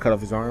 And we're gonna cut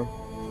off his arm.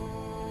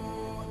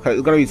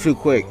 It's gonna be too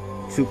quick.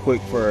 Too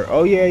quick for.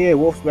 Oh yeah, yeah.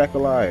 Wolf's back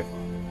alive.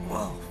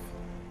 Wolf.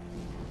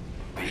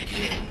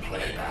 Begin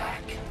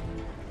playback.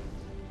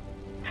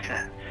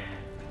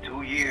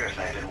 2 years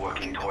I've been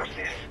working towards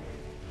this.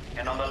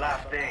 And on the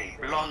last day,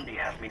 Blondie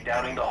has me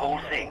downing the whole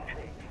thing.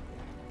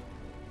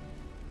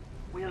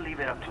 We'll leave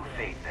it up to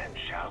fate then,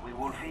 shall we,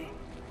 Wolfie?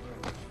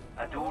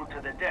 A duel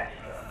to the death.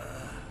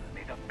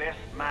 May the best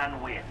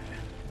man win.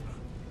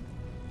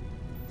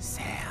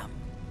 Sam.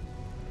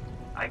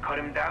 I cut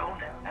him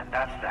down, and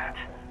that's that.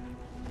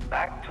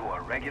 Back to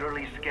a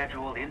regularly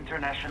scheduled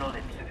international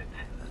incident.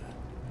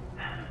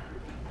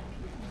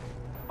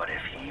 But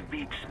if he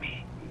beats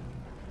me,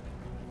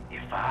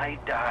 if I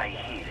die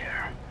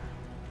here,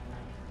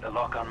 the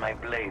lock on my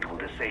blade will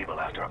disable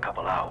after a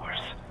couple hours.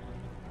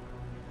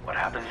 What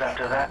happens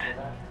after that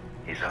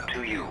is up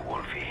to you,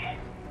 Wolfie.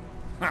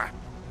 Ha!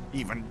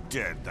 Even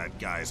dead, that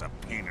guy's a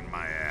pain in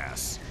my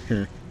ass.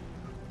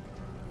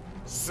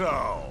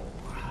 So...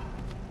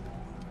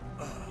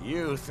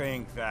 you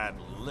think that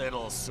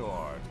little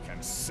sword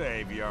can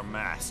save your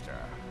master?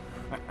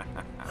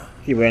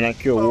 He ran out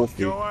kill Well,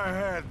 Wolfie. go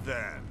ahead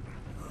then.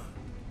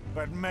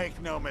 But make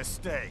no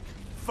mistake,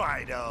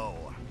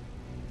 Fido.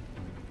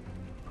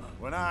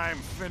 When I'm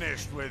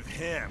finished with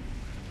him,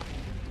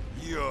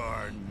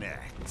 you're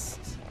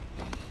next.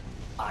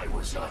 I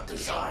was not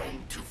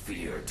designed to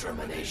fear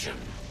termination.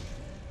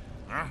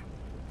 Huh?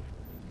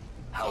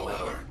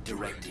 However,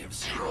 Directive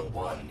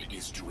 01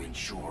 is to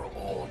ensure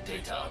all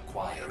data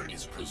acquired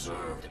is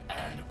preserved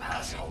and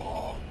passed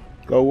along.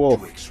 Go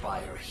Wolf. To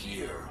expire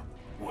here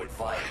would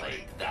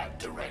violate that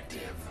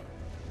directive.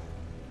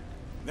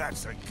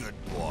 That's a good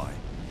boy.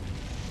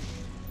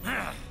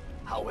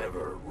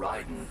 However,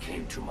 Raiden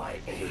came to my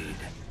aid.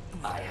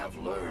 I have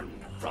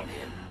learned from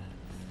him.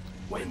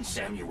 When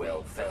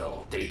Samuel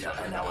fell, data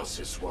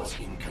analysis was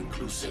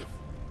inconclusive.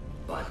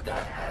 But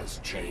that has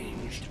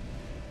changed.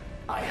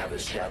 I have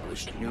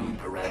established new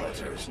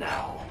parameters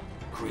now.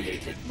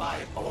 Created my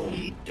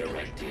own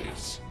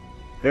directives.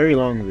 Very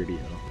long video.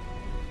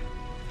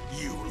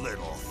 You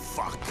little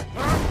fuck.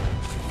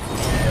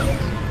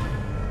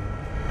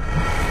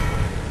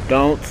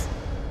 Don't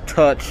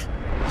touch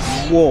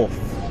Wolf.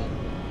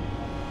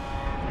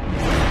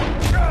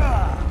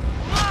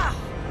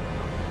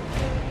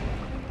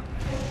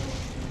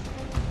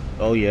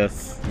 Oh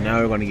yes, now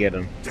we're gonna get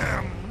him.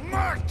 Damn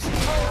much.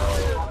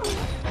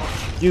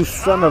 You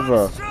son of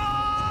a...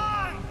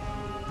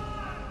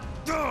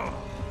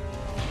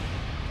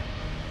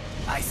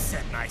 I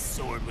said my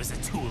sword was a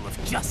tool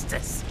of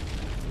justice.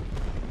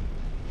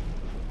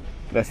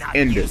 Let's Not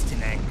end it. used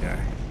in anger.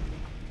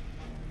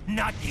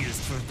 Not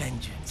used for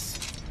vengeance.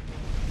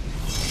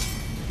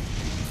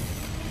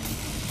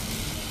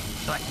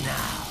 But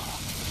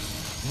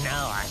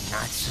now I'm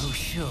not so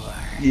sure.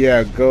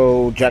 Yeah,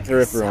 go Jack the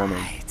Ripper on him.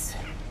 Besides,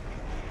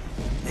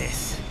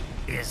 this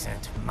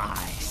isn't my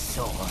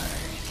sword.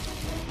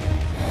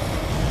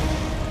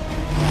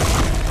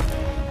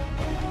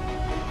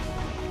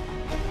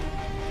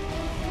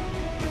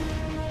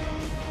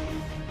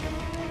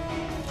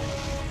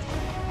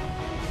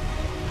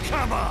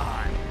 Come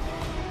on.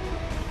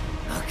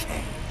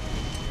 Okay.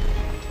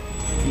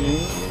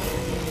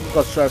 Look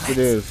how sharp it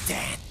is.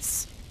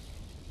 Dance.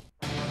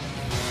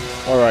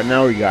 Alright,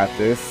 now we got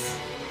this.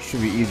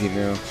 Should be easy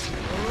now.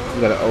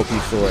 We got an OP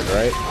sword,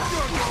 right?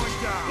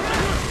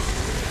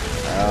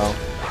 Ow.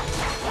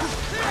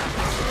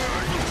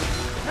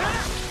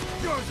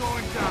 You're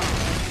going down.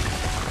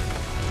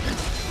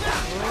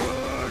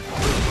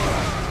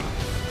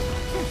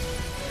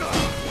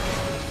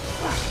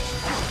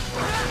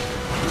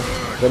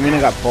 Does that mean I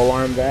got pole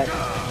arm back?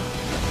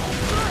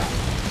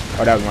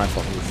 Oh, that was my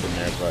fault. He was sitting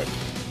there, but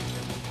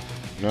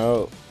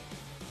no.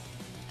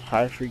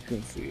 High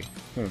frequency.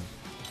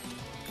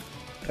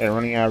 Hey,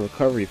 running out of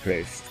recovery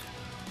paste.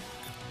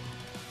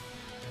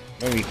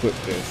 Let me equip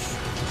this.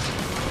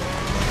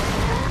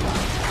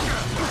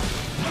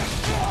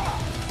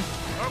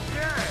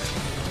 Okay.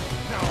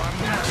 Now I'm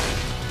not.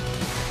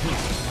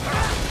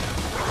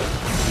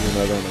 Do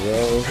another one of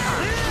those.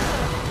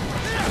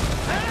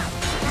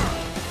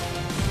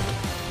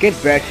 Get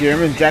back here!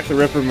 I'm in Jack the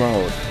Ripper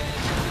mode.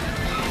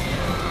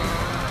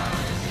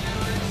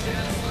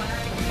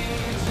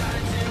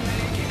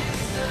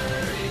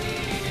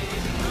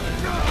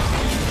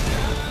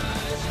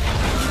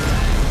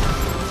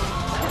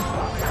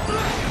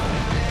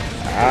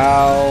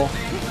 Ow!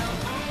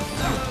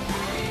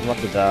 I'm about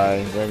to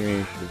die. That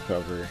means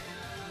recover.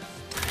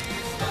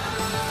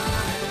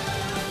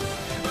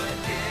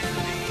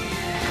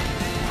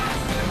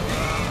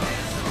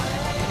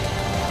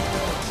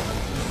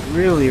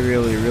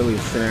 Really,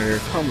 Senator.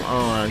 Come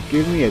on,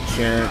 give me a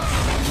chance.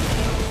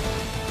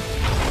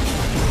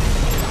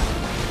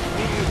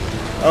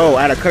 Oh,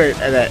 I had to cut it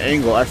at that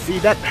angle. I see,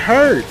 that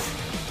hurts!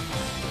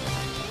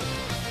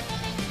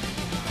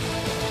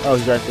 Oh,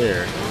 he's right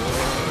there.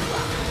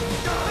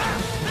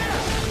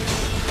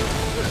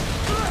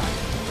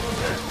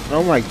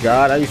 Oh my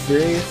god, are you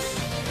serious?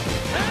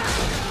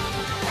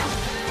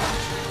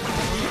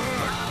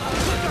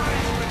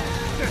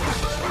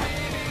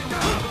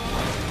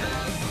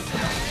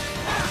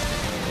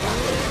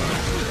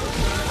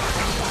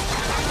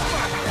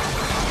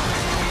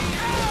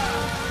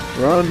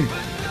 Run!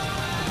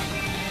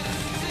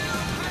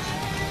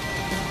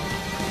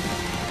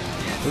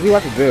 What's he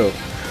about to do?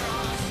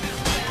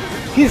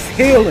 He's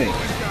healing!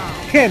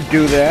 Can't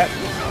do that!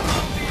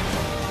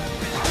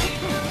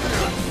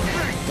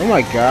 Oh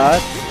my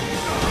god!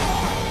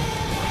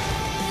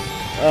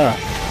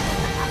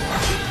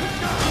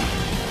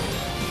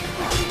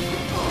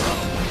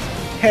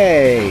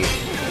 Hey!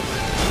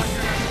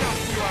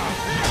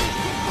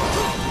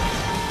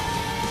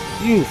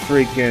 You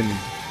freaking...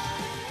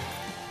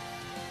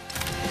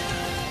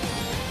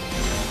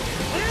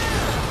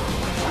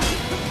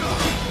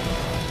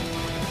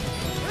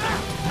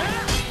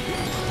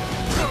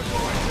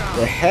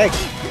 The heck?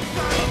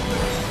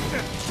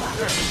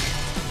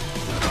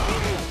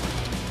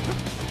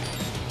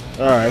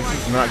 Alright,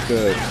 this is not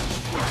good.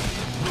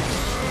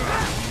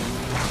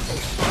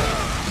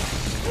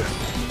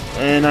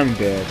 And I'm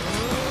dead.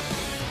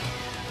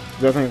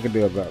 There's nothing I can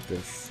do about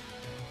this.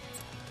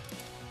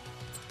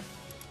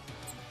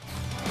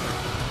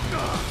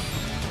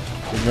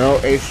 There's no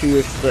HQ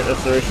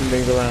restoration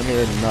things around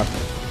here,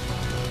 nothing.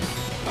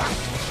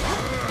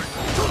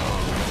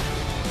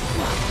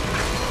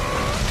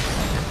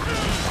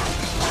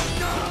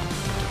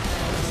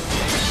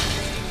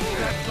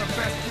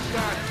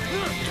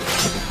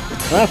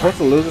 Am I supposed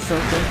to lose or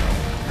something?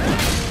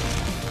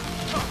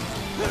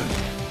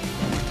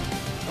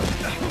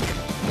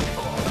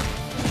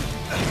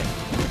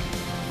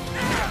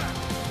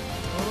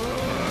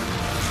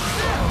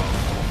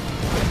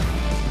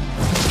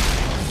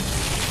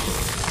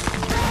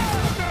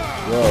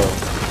 Whoa.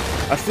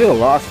 I still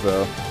lost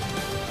though.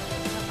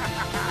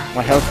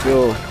 My health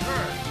still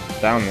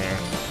down there.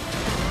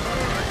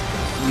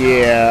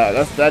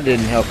 Yeah, that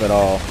didn't help at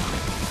all.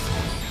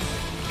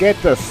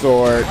 Get the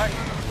sword.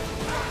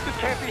 This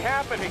can't be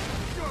happening.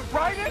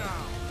 Raiden!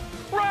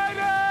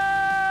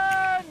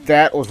 Raiden!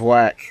 That was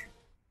whack.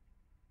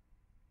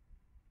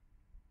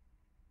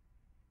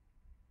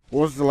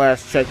 What was the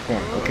last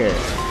checkpoint? Okay.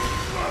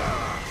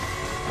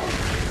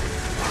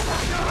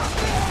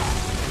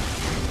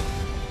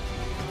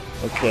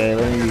 Okay,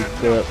 let me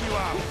equip.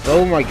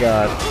 Oh my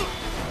god.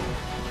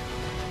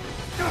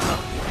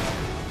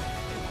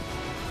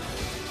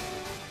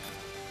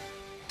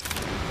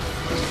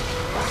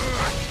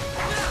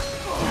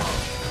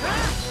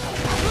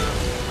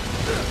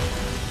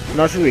 I'm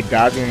not sure he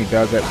dodges when he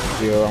does that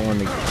still. I want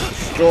to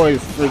destroy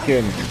his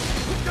freaking...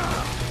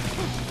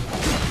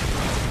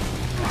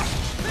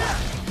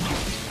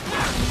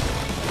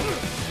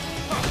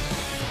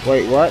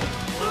 Wait, what?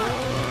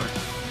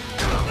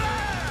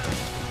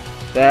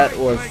 That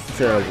was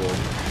terrible.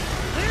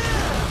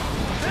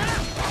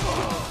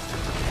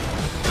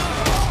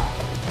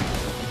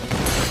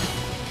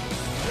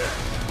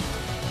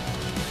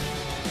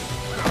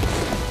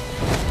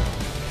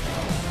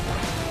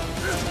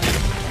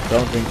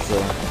 Don't think so.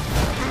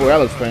 Boy, that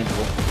looks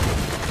painful.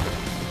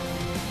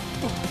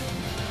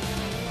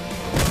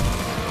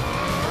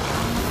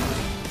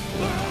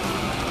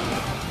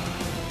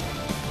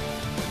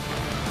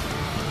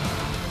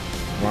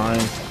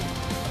 Mine.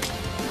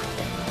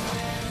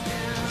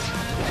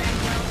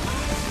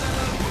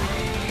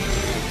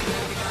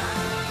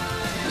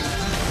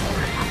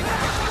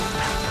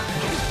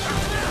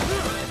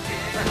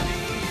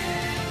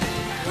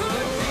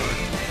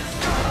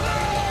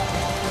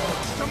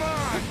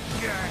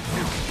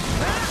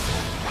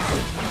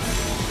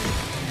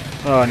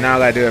 Oh, now I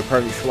gotta do a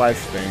perfect slice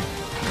thing.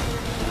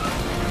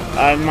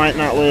 I might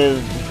not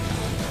live.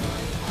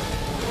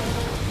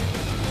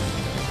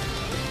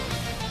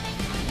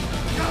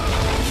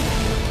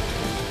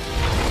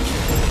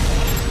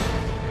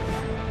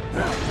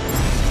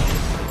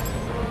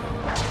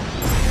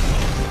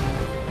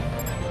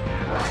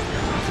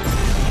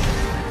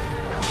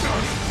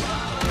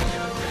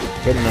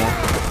 Good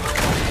enough.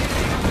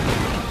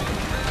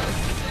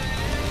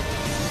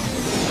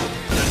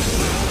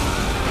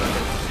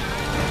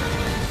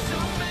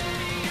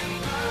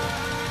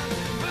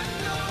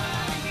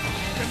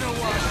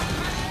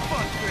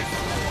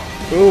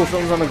 Ooh,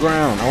 something's on the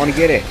ground. I want to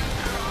get it.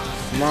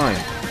 It's mine.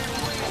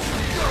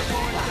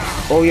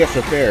 Oh yes,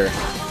 repair.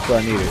 That's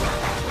what I needed.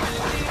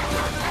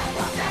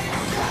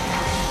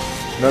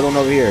 Another one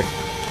over here.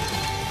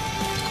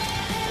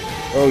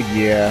 Oh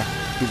yeah,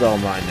 he's all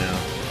mine now.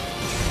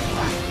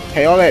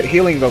 Hey, all that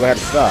healing though, I had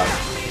to stop.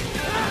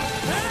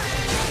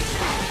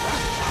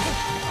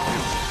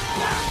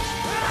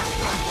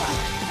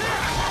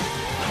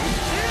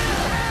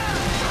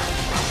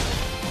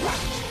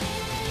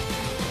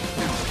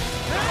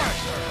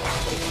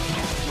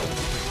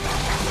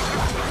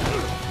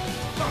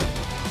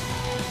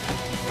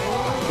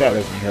 That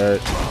doesn't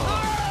hurt.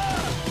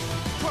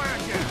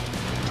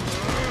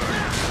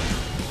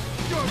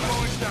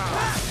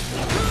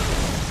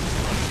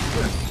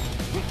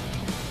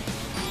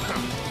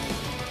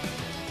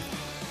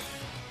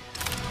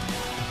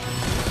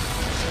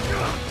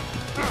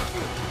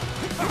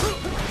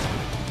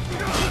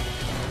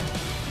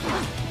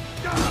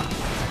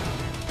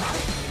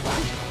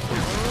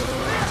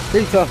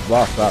 Pretty tough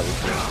boss,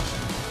 obviously.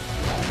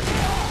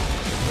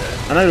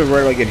 I know the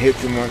regular get hit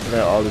too much for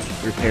that all this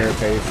repair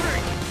pace.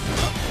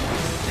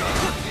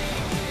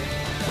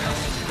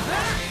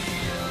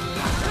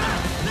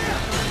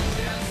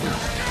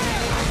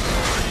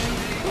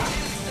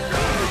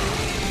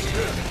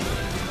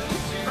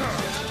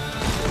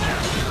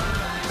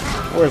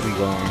 Where's he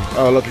going?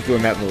 Oh, look, he's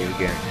doing that move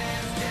again.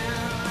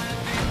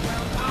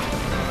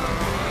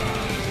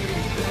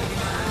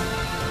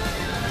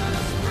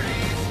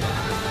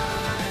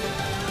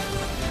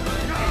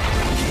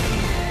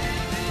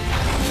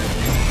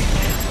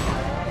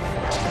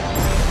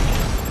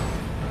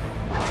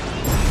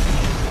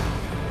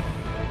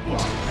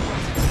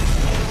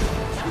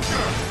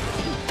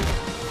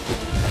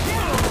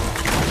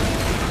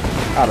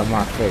 Out of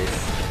my face.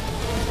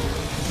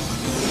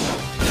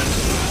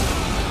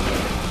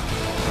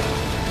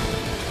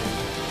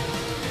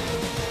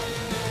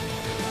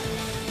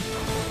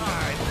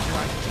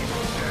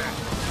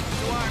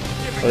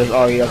 What is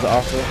all he has to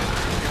offer?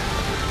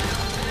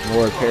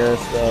 More repair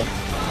stuff.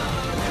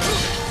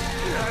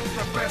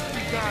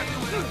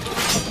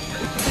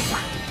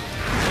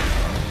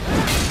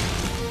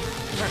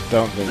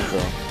 Don't think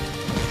so.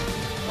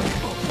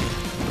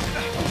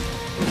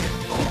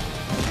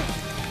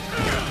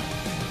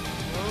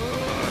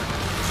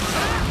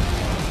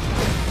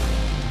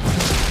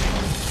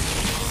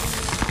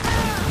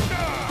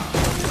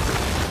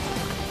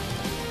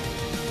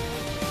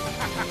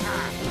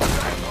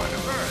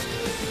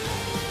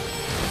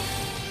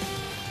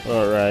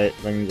 Alright,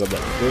 let me go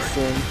back to this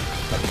one.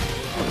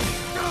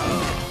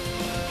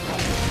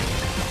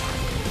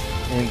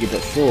 Let me get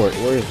that sword.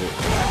 Where is it?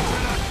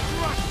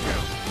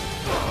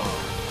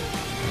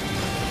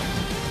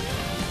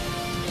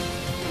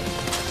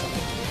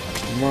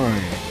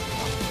 mine.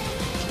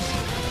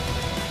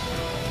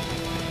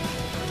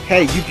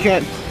 Hey, you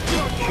can't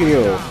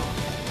kill.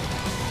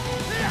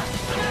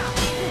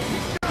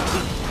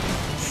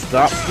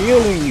 Stop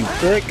healing, you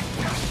prick.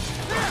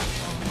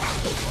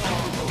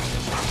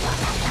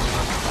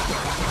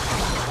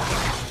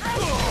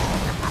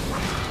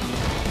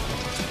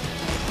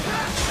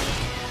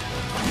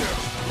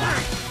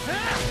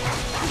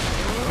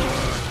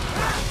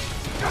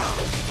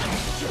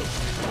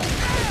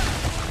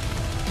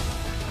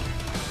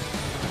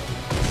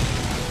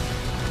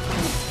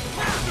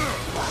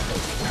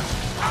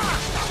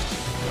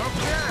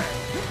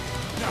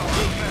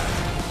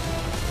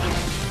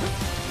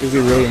 Is he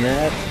really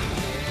mad?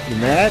 You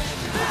mad?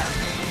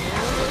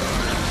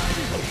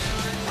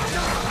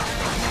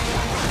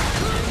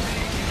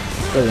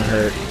 Doesn't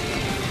hurt.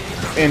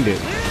 End it.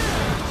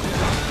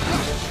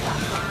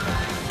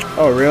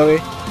 Oh really?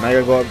 Now I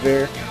gotta go up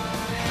there?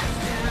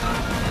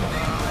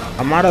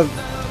 I'm out of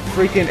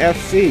freaking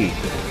FC.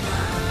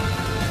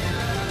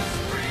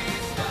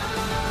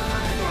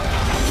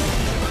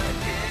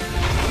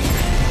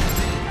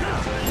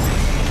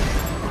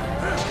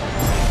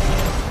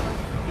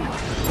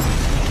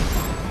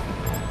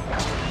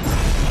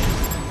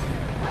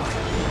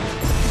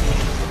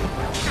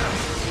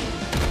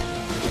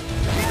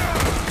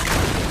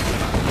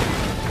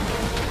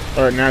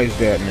 Alright, now he's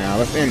dead now.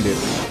 Let's end it.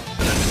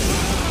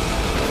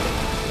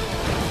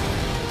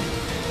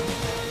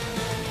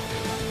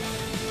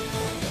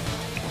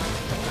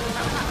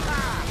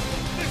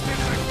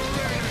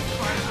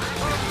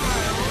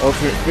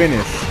 Ultimate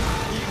finish.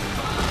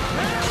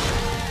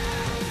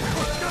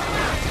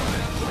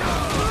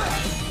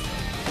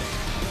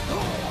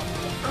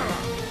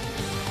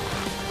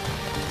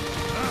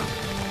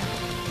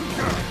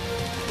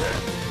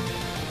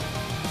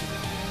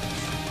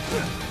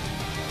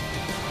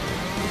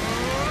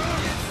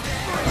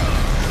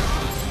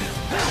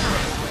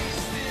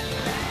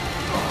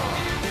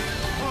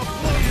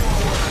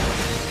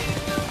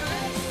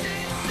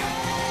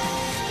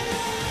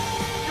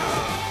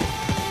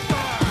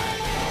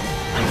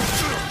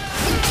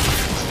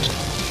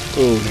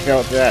 Ooh, you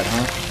felt that,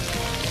 huh?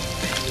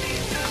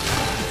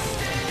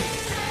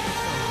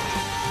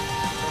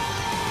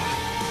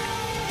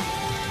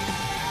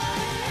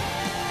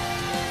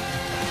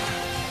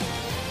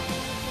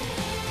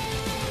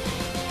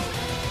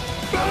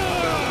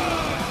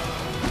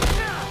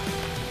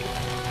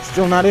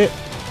 Still not it?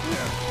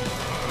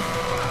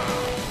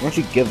 Why don't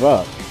you give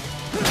up?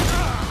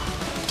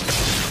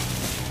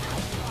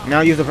 Now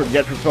use the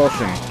jet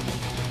propulsion.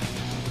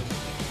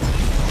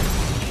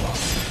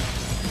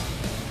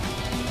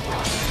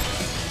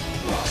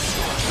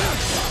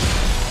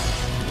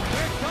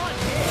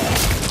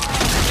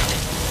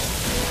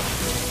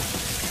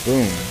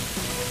 Boom.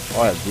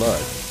 Oh, I have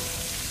blood.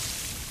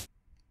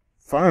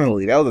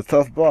 Finally, that was a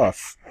tough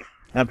boss.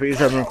 I'm pretty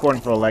sure I've been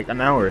recording for like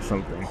an hour or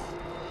something.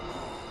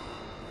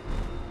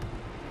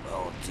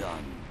 Well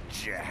done,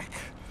 Jack.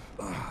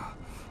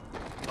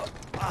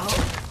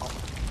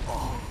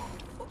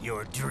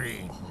 Your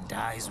dream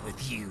dies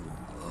with you.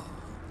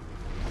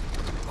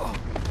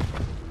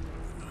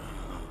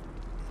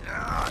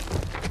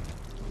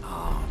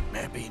 Oh,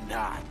 maybe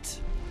not.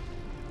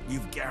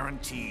 You've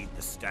guaranteed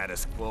the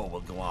status quo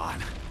will go on.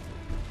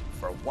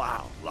 For a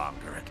while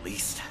longer, at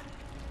least.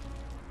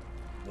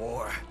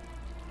 War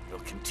will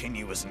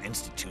continue as an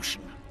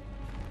institution.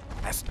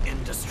 As an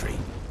industry.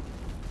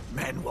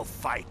 Men will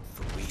fight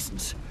for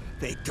reasons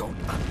they don't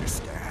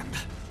understand.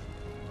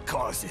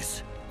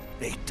 Causes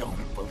they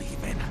don't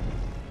believe in.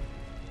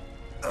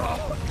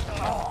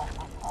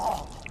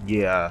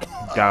 Yeah,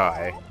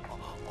 die.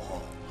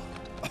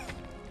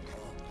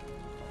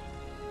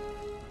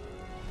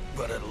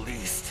 But at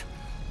least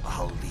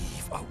I'll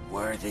leave a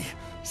worthy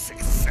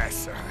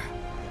successor.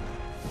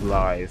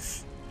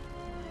 Lies.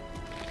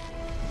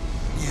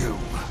 You,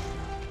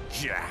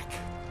 Jack.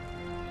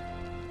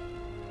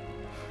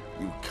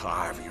 You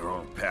carve your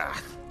own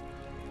path.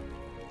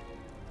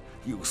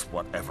 Use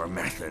whatever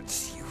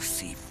methods you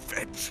see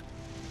fit.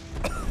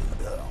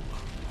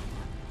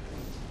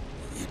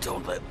 You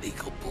don't let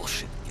legal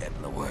bullshit get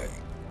in the way.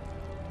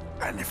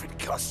 And if it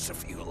costs a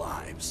few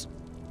lives,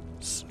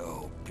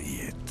 so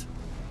be it.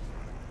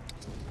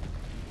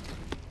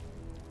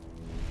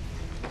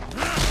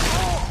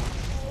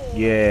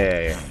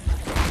 Yeah.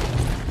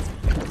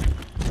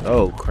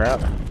 Oh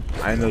crap.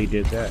 I didn't know you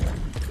did that.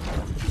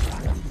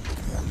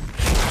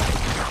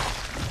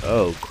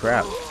 Oh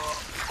crap.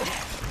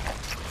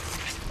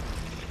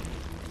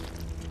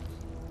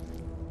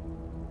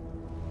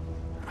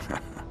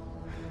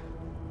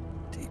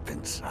 Deep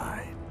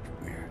inside,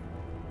 we're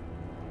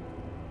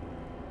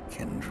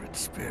kindred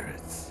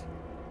spirits.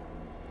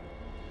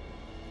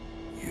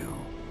 You.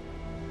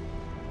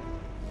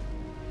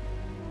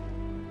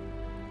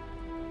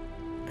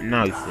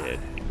 Now he's dead.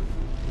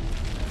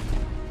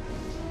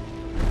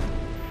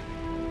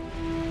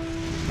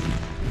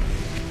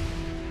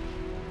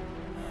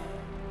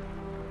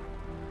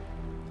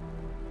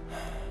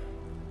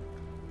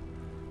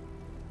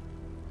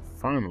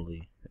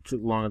 Finally. It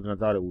took longer than I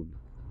thought it would.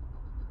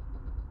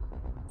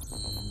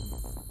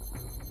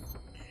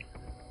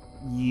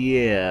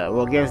 Yeah,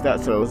 well, I guess that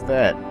settles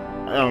that.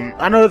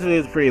 I know this video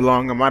is pretty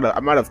long. I might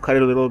have cut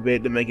it a little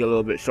bit to make it a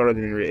little bit shorter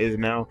than it is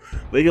now.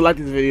 But if you like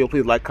this video,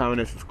 please like, comment,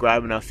 and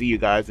subscribe, and I'll see you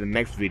guys in the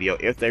next video,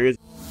 if there is